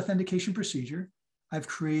post-authentication procedure. I've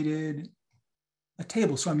created a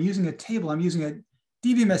table. So I'm using a table. I'm using a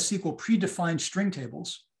DBMS SQL predefined string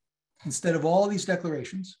tables instead of all these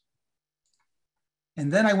declarations.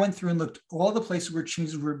 And then I went through and looked at all the places where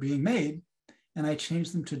changes were being made, and I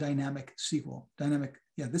changed them to dynamic SQL.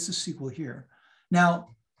 This is SQL here.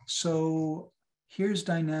 Now, so here's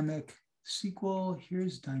dynamic SQL,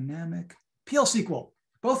 here's dynamic PLSQL,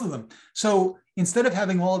 both of them. So instead of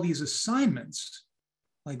having all these assignments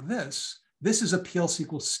like this is a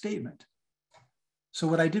PLSQL statement. So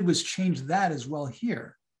what I did was change that as well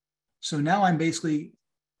here. So now I'm basically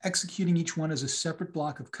executing each one as a separate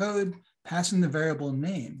block of code, passing the variable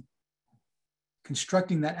name,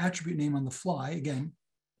 constructing that attribute name on the fly. Again,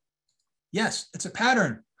 yes, it's a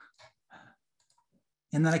pattern.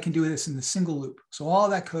 And then I can do this in the single loop. So all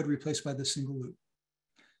that code replaced by the single loop.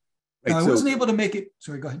 Right, now, I wasn't able to make it,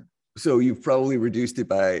 sorry, go ahead. So you've probably reduced it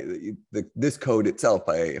by this code itself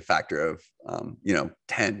by a factor of,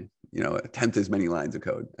 10, a tenth as many lines of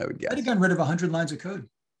code, I would guess. I'd have gotten rid of 100 lines of code.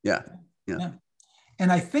 Yeah.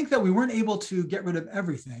 And I think that we weren't able to get rid of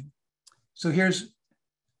everything. So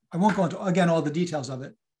I won't go into, again, all the details of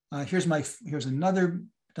it. Here's another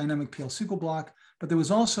dynamic PLSQL block, But there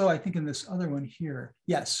was also, I think in this other one here,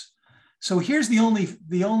 yes. So here's the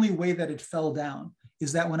only way that it fell down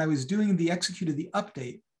is that when I was doing the execute of the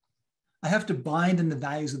update, I have to bind in the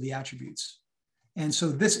values of the attributes. And so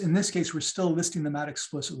in this case, we're still listing them out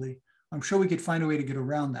explicitly. I'm sure we could find a way to get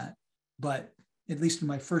around that, but at least in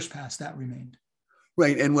my first pass, that remained.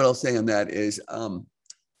 Right, and what I'll say on that is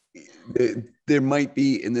there might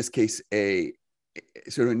be, in this case, a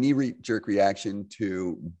sort of a knee-jerk reaction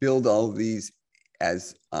to build all of these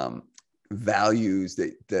as values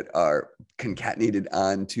that are concatenated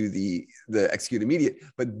onto the execute immediate,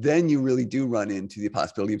 but then you really do run into the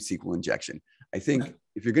possibility of SQL injection. I think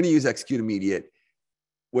if you're going to use execute immediate,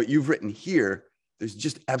 what you've written here, there's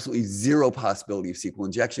just absolutely zero possibility of SQL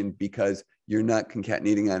injection because you're not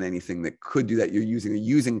concatenating on anything that could do that. You're using a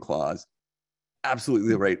using clause, absolutely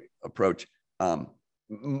the right approach.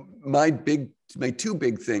 My two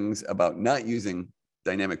big things about not using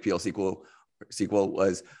dynamic PLSQL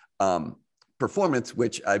was performance,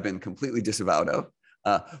 which I've been completely disavowed of,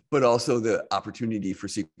 but also the opportunity for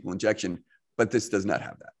SQL injection. But this does not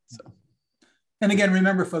have that. So. And again,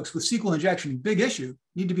 remember, folks, with SQL injection, big issue,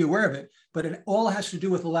 need to be aware of it, but it all has to do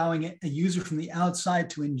with allowing a user from the outside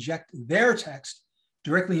to inject their text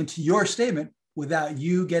directly into your statement without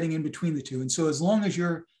you getting in between the two. And so as long as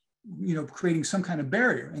you're creating some kind of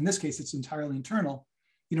barrier, in this case, it's entirely internal,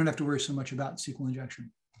 you don't have to worry so much about SQL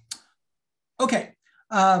injection. Okay,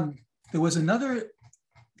 there was another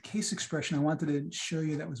case expression I wanted to show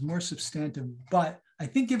you that was more substantive, but I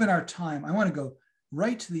think given our time, I want to go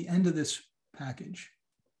right to the end of this package.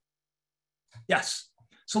 Yes.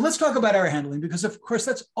 So let's talk about error handling, because of course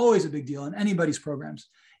that's always a big deal in anybody's programs.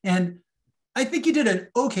 And I think you did an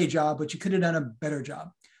okay job, but you could have done a better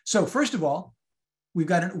job. So first of all, we've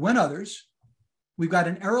got when others, we've got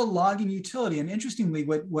an error logging utility. And interestingly,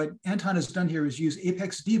 what Anton has done here is use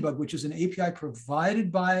Apex Debug, which is an API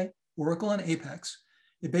provided by Oracle and Apex.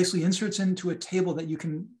 It basically inserts into a table that you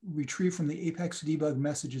can retrieve from the Apex Debug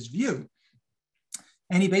messages view.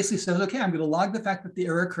 And he basically says, okay, I'm going to log the fact that the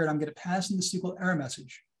error occurred. I'm going to pass in the SQL error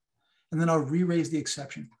message, and then I'll re-raise the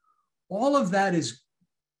exception. All of that is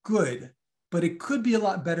good, but it could be a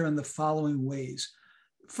lot better in the following ways.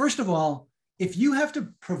 First of all, if you have to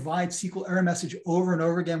provide SQL error message over and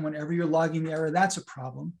over again whenever you're logging the error, that's a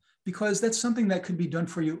problem, because that's something that could be done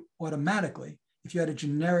for you automatically if you had a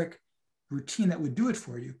generic routine that would do it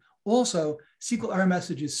for you. Also, SQL error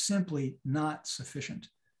message is simply not sufficient.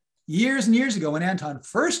 Years and years ago, when Anton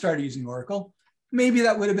first started using Oracle, maybe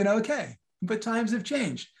that would have been okay, but times have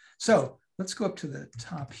changed. So let's go up to the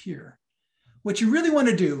top here. What you really want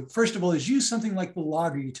to do, first of all, is use something like the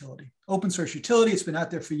logger utility, open source utility. It's been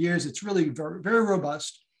out there for years. It's really very, very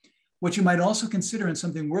robust. What you might also consider, and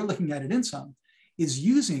something we're looking at Insum, is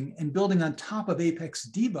using and building on top of Apex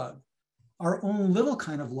Debug our own little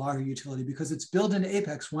kind of logger utility, because it's built into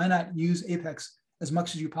Apex. Why not use Apex as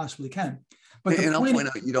much as you possibly can? But and I'll point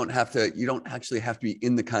out, you don't actually have to be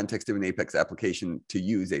in the context of an Apex application to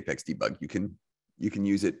use Apex Debug. You can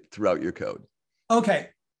use it throughout your code. Okay,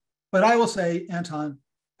 but I will say, Anton,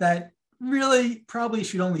 that really probably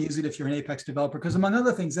should only use it if you're an Apex developer, because among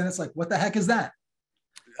other things, then it's like, what the heck is that?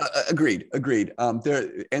 Agreed.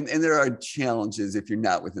 There are challenges if you're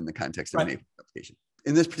not within the context of an Apex application.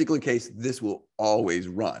 In this particular case, this will always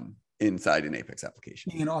run inside an Apex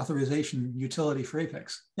application. Being an authorization utility for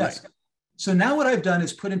Apex. Yes. Right. So now what I've done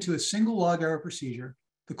is put into a single log error procedure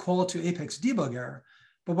the call to Apex Debug error.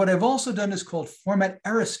 But what I've also done is called format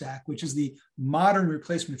error stack, which is the modern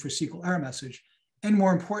replacement for SQL error message. And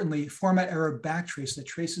more importantly, format error backtrace that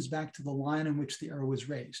traces back to the line in which the error was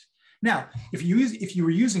raised. Now, if you were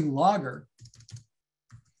using logger,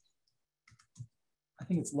 I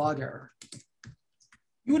think it's log error,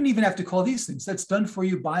 you wouldn't even have to call these things. That's done for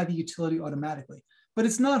you by the utility automatically. But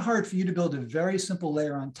it's not hard for you to build a very simple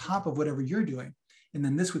layer on top of whatever you're doing. And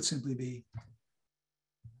then this would simply be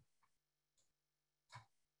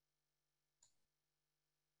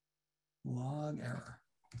log error.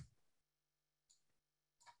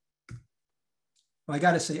 Well, I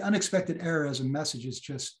got to say, unexpected error as a message is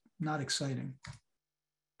just not exciting.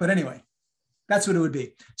 But anyway, that's what it would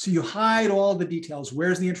be. So you hide all the details.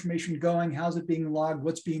 Where's the information going? How's it being logged?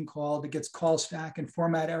 What's being called? It gets call stack and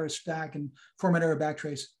format error stack and format error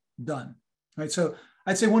backtrace. Done. All right. So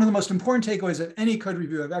I'd say one of the most important takeaways of any code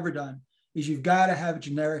review I've ever done is you've got to have a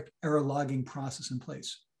generic error logging process in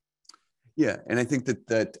place. Yeah, and I think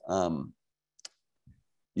that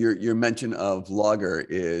your mention of logger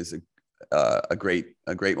is a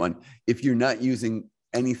great one. If you're not using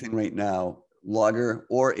anything right now, logger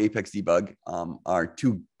or Apex Debug are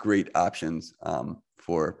two great options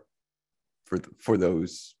for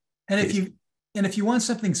those. And And if you want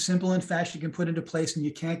something simple and fast, you can put into place and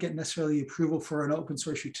you can't get necessarily approval for an open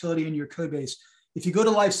source utility in your code base, if you go to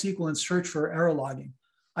LiveSQL and search for error logging,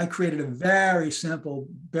 I created a very simple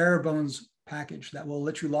bare bones package that will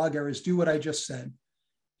let you log errors, do what I just said,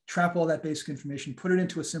 trap all that basic information, put it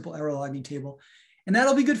into a simple error logging table, and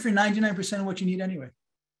that'll be good for 99% of what you need anyway.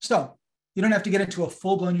 So you don't have to get into a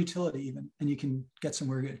full-blown utility even, and you can get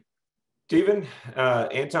somewhere good. Steven,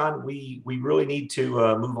 Anton, we really need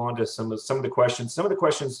to move on to some of the questions. Some of the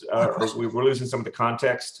questions, we're losing some of the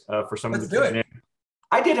context for some of the Q&A.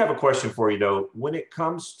 I did have a question for you though. When it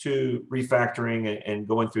comes to refactoring and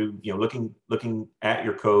going through, looking at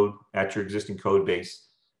your code, at your existing code base,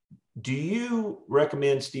 do you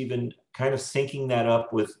recommend, Steven, kind of syncing that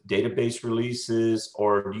up with database releases,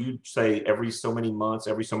 or do you say every so many months,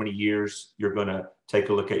 every so many years, you're going to take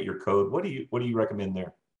a look at your code? What do you recommend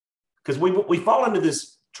there? Because we fall into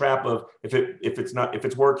this trap of if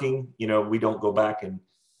it's working, we don't go back and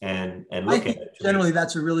look at it. Generally,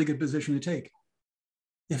 that's a really good position to take.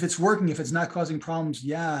 If it's working, if it's not causing problems,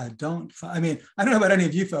 yeah, don't. I mean, I don't know about any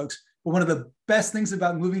of you folks, but one of the best things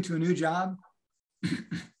about moving to a new job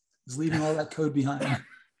is leaving all that code behind.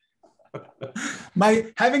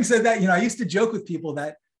 Having said that, I used to joke with people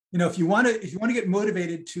that, if you want to get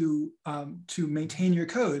motivated to maintain your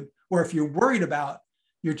code, or if you're worried about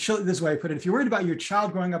your child, this is the way I put it, if you're worried about your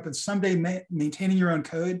child growing up and someday maintaining your own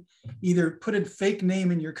code, either put a fake name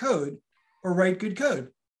in your code or write good code.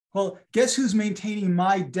 Well, guess who's maintaining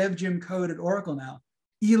my DevGym code at Oracle now?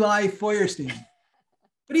 Eli Feuerstein.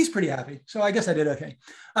 But he's pretty happy. So I guess I did okay.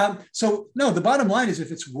 So no, the bottom line is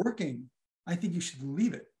if it's working, I think you should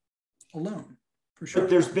leave it alone, for sure. But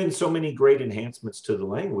there's been so many great enhancements to the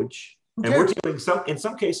language. And we're dealing, in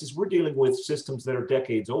some cases, we're dealing with systems that are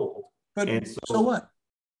decades old. But so what?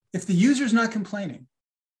 If the user's not complaining,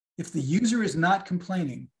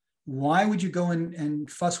 why would you go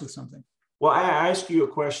and fuss with something? Well, I asked you a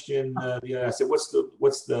question. I said, "What's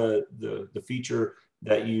the feature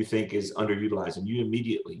that you think is underutilized?" And you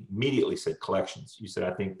immediately said collections. You said,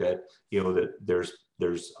 "I think that that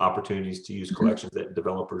there's opportunities to use collections that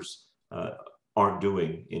developers aren't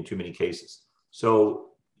doing in too many cases."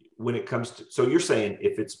 So when it comes to, so you're saying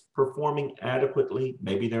if it's performing adequately,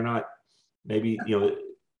 maybe they're not. Maybe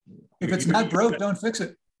if it's not broke, don't fix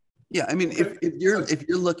it. Yeah, I mean, if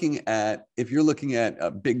you're looking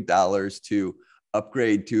at big dollars to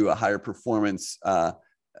upgrade to a higher performance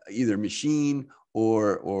either machine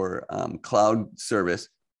or cloud service,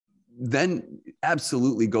 then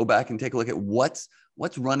absolutely go back and take a look at what's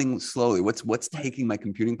running slowly, what's taking my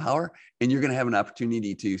computing power, and you're going to have an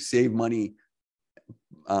opportunity to save money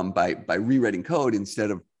by rewriting code instead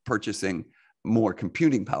of purchasing more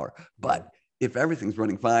computing power. But if everything's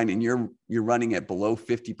running fine and you're running at below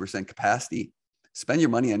 50% capacity, spend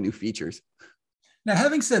your money on new features. Now,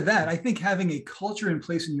 having said that, I think having a culture in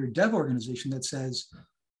place in your dev organization that says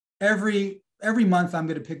every month I'm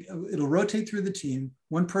going to it'll rotate through the team.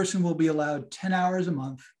 One person will be allowed 10 hours a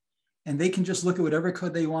month, and they can just look at whatever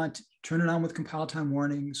code they want, turn it on with compile time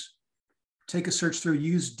warnings, take a search through,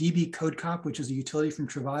 use DB Code Cop, which is a utility from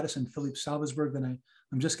Travadis and Philippe Salvesberg that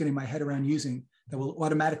I'm just getting my head around using, that will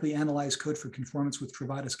automatically analyze code for conformance with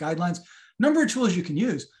Travadis guidelines. Number of tools you can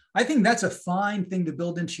use. I think that's a fine thing to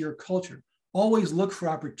build into your culture. Always look for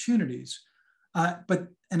opportunities.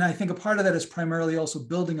 And I think a part of that is primarily also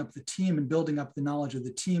building up the team and building up the knowledge of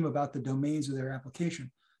the team about the domains of their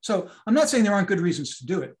application. So I'm not saying there aren't good reasons to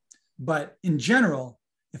do it, but in general,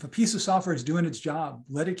 if a piece of software is doing its job,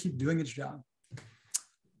 let it keep doing its job.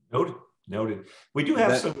 Noted. We do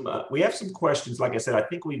have some questions. Like I said, I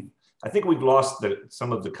think we've lost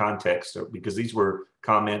some of the context because these were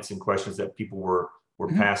comments and questions that people were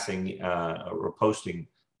passing or posting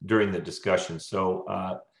during the discussion. So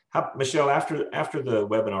Michelle, after the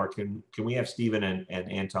webinar, can we have Steven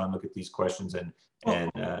and Anton look at these questions and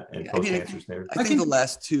post answers there? I think the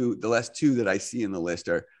last two that I see in the list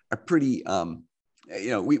are pretty.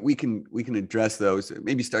 We can address those.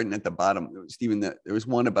 Maybe starting at the bottom, Steven. There was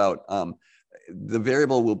one about the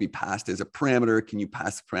variable will be passed as a parameter. Can you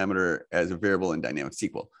pass the parameter as a variable in dynamic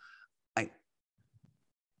SQL?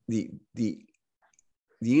 The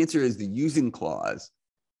answer is the using clause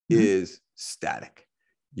is static.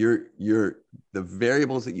 The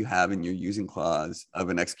variables that you have in your using clause of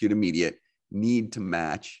an execute immediate need to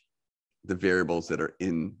match the variables that are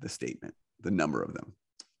in the statement, the number of them.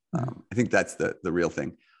 I think that's the real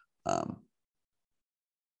thing.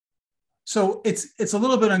 So it's a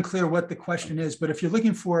little bit unclear what the question is, but if you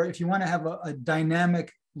want to have a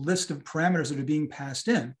dynamic list of parameters that are being passed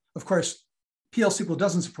in, of course, PLSQL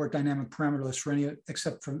doesn't support dynamic parameter lists for any,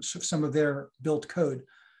 except from some of their built code.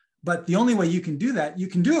 But the only way you can do that, you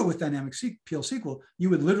can do it with dynamic PL/SQL. You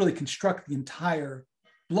would literally construct the entire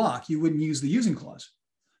block. You wouldn't use the using clause.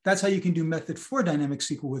 That's how you can do method for dynamic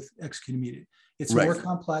SQL with execute immediate. It's more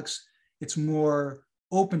complex. It's more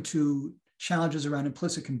open to challenges around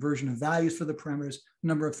implicit conversion of values for the parameters, a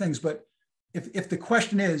number of things. But if the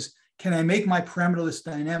question is, can I make my parameter list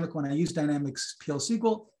dynamic when I use dynamic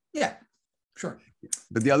PL/SQL? Yeah, sure.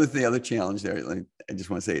 But the other challenge there, like, I just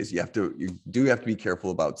want to say, is you do have to be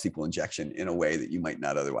careful about SQL injection in a way that you might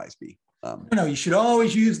not otherwise be. No, you should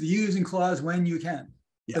always use the using clause when you can.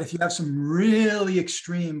 Yeah. But if you have some really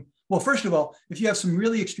extreme, well, first of all, if you have some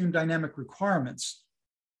really extreme dynamic requirements,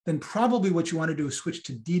 then probably what you want to do is switch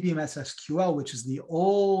to DBMS SQL, which is the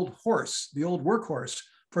old workhorse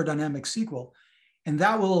for dynamic SQL. And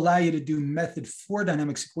that will allow you to do method for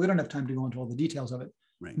dynamic SQL. We don't have time to go into all the details of it.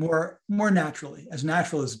 Right. More naturally, as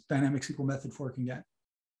natural as dynamic SQL method for can get.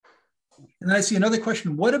 And then I see another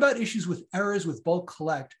question. What about issues with errors with bulk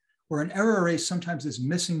collect, where an error array sometimes is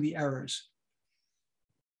missing the errors?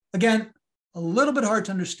 Again, a little bit hard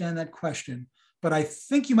to understand that question, but I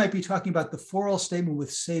think you might be talking about the for all statement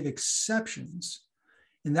with save exceptions.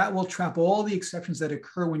 And that will trap all the exceptions that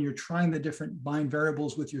occur when you're trying the different bind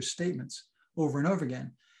variables with your statements over and over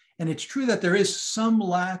again. And it's true that there is some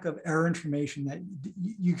lack of error information, that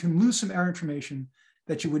you can lose some error information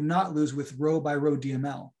that you would not lose with row by row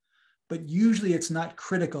DML. But usually it's not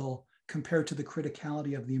critical compared to the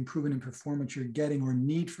criticality of the improvement in performance you're getting or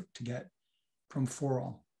need to get from for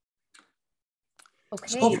all.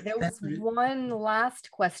 Okay, So, there was one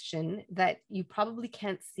last question that you probably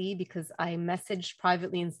can't see because I messaged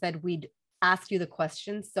privately and said we'd ask you the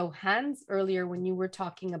question. So Hans, earlier when you were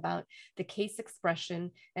talking about the case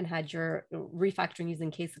expression and had your refactoring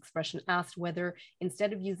using case expression, asked whether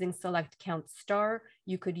instead of using select count star,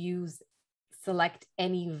 you could use select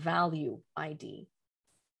any value ID.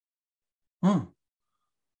 I'm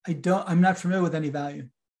not familiar with any value.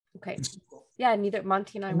 Okay. Yeah, neither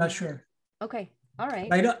Monty and I I'm not sure. Okay. All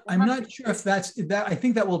right. I'm not sure if that's that. I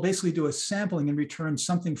think that will basically do a sampling and return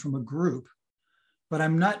something from a group, but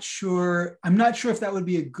I'm not sure. I'm not sure if that would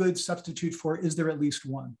be a good substitute for is there at least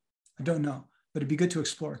one? I don't know, but it'd be good to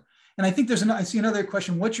explore. And I think I see another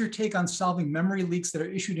question. What's your take on solving memory leaks that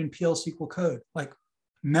are issued in PL/SQL code? Like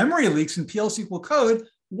memory leaks in PL/SQL code,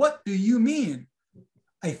 what do you mean?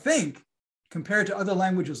 I think compared to other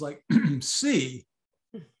languages like C,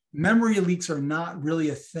 memory leaks are not really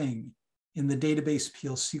a thing in the database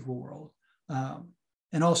PL/SQL world.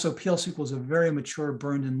 And also PL/SQL is a very mature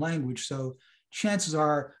burned-in language. So chances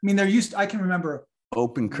are, I mean, I can remember.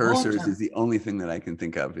 Open cursors is the only thing that I can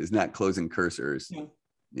think of, is not closing cursors.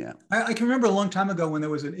 Yeah. I can remember a long time ago when there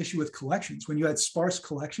was an issue with collections. When you had sparse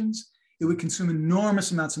collections, it would consume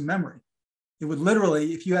enormous amounts of memory. It would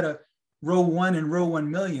literally, if you had a row 1 and row 1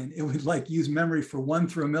 million, it would like use memory for 1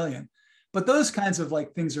 through a million. But those kinds of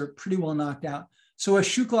like things are pretty well knocked out. So a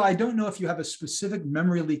Shukla, I don't know if you have a specific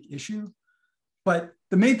memory leak issue, but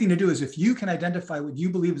the main thing to do is if you can identify what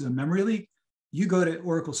you believe is a memory leak, you go to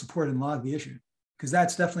Oracle support and log the issue, because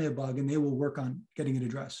that's definitely a bug and they will work on getting it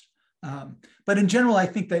addressed. But in general, I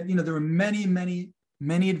think that there are many, many,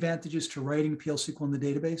 many advantages to writing PL/SQL in the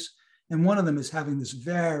database. And one of them is having this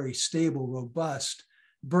very stable, robust,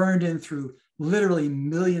 burned in through literally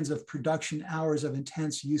millions of production hours of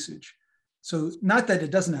intense usage. So not that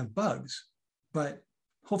it doesn't have bugs, but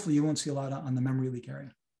hopefully you won't see a lot on the memory leak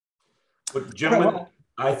area. But gentlemen,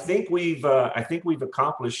 I think we've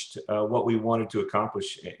accomplished what we wanted to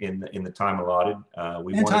accomplish in the time allotted.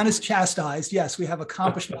 Anton is chastised. Yes, we have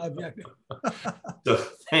accomplished my objective. So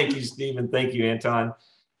thank you, Steven. Thank you, Anton.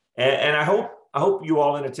 And I hope you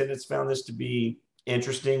all in attendance found this to be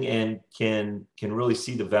interesting and can really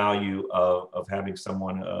see the value of having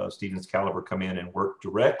someone of Steven's caliber come in and work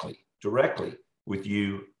directly with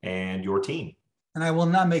you and your team. And I will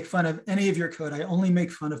not make fun of any of your code. I only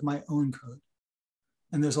make fun of my own code.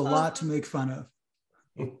 And there's a lot to make fun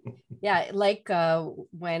of. Yeah, like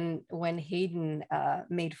when Hayden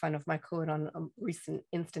made fun of my code on recent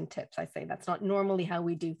instant tips, I say that's not normally how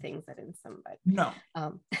we do things at Insum. But no,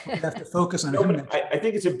 you have to focus on him. I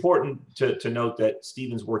think it's important to note that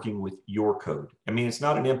Steven's working with your code. I mean, it's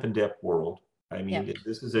not an imp and depth world. I mean,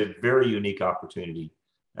 This is a very unique opportunity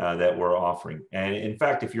that we're offering. And in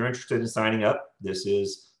fact, if you're interested in signing up, this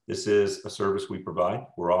is a service we provide.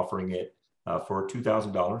 We're offering it for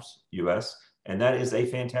 $2,000 US, and that is a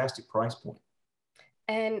fantastic price point.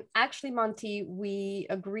 And actually, Monty, we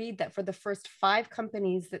agreed that for the first 5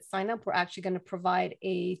 companies that sign up, we're actually going to provide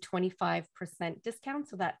a 25% discount.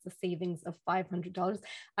 So that's a savings of $500.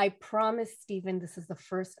 I promise, Steven, this is the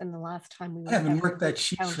first and the last time we will. I haven't worked that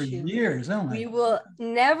sheet for years. Oh my. We will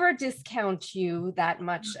never discount you that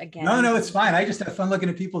much again. No, it's fine. I just have fun looking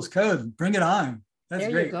at people's code. Bring it on. That's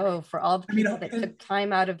there great. You go. For all the people that took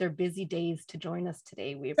time out of their busy days to join us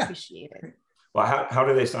today, we appreciate it. Well, how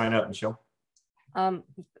do they sign up, Michelle?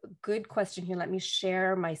 Good question here. Let me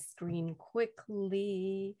share my screen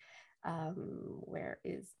quickly. Where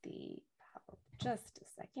is the, just a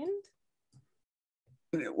second.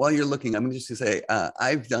 While you're looking, I'm just gonna say,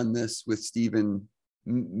 I've done this with Steven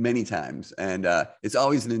many times, and it's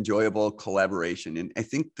always an enjoyable collaboration. And I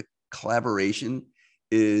think the collaboration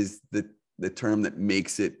is the term that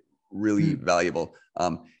makes it really valuable.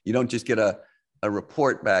 You don't just get a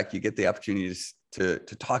report back, you get the opportunity to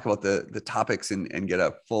talk about the topics and get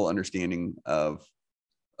a full understanding of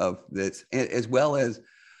this, as well as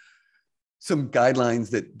some guidelines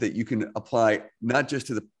that you can apply, not just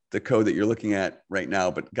to the code that you're looking at right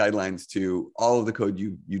now, but guidelines to all of the code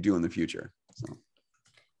you do in the future.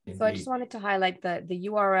 So I just wanted to highlight the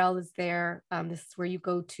URL is there. This is where you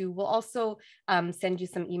go to. We'll also send you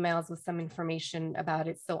some emails with some information about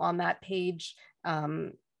it. So on that page,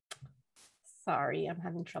 sorry, I'm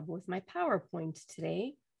having trouble with my PowerPoint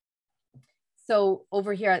today. So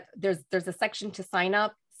over here, there's a section to sign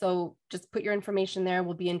up. So just put your information there.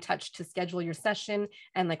 We'll be in touch to schedule your session.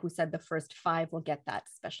 And like we said, the first 5 will get that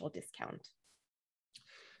special discount.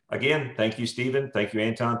 Again, thank you, Steven. Thank you,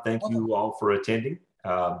 Anton. Thank you all for attending.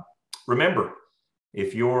 Remember,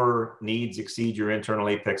 if your needs exceed your internal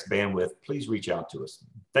Apex bandwidth, please reach out to us.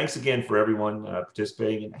 Thanks again for everyone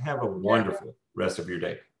participating, and have a wonderful rest of your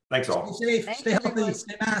day. Thanks all. Stay safe, stay healthy,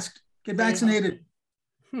 stay masked, get vaccinated.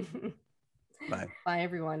 Bye. Bye,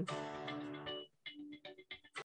 everyone.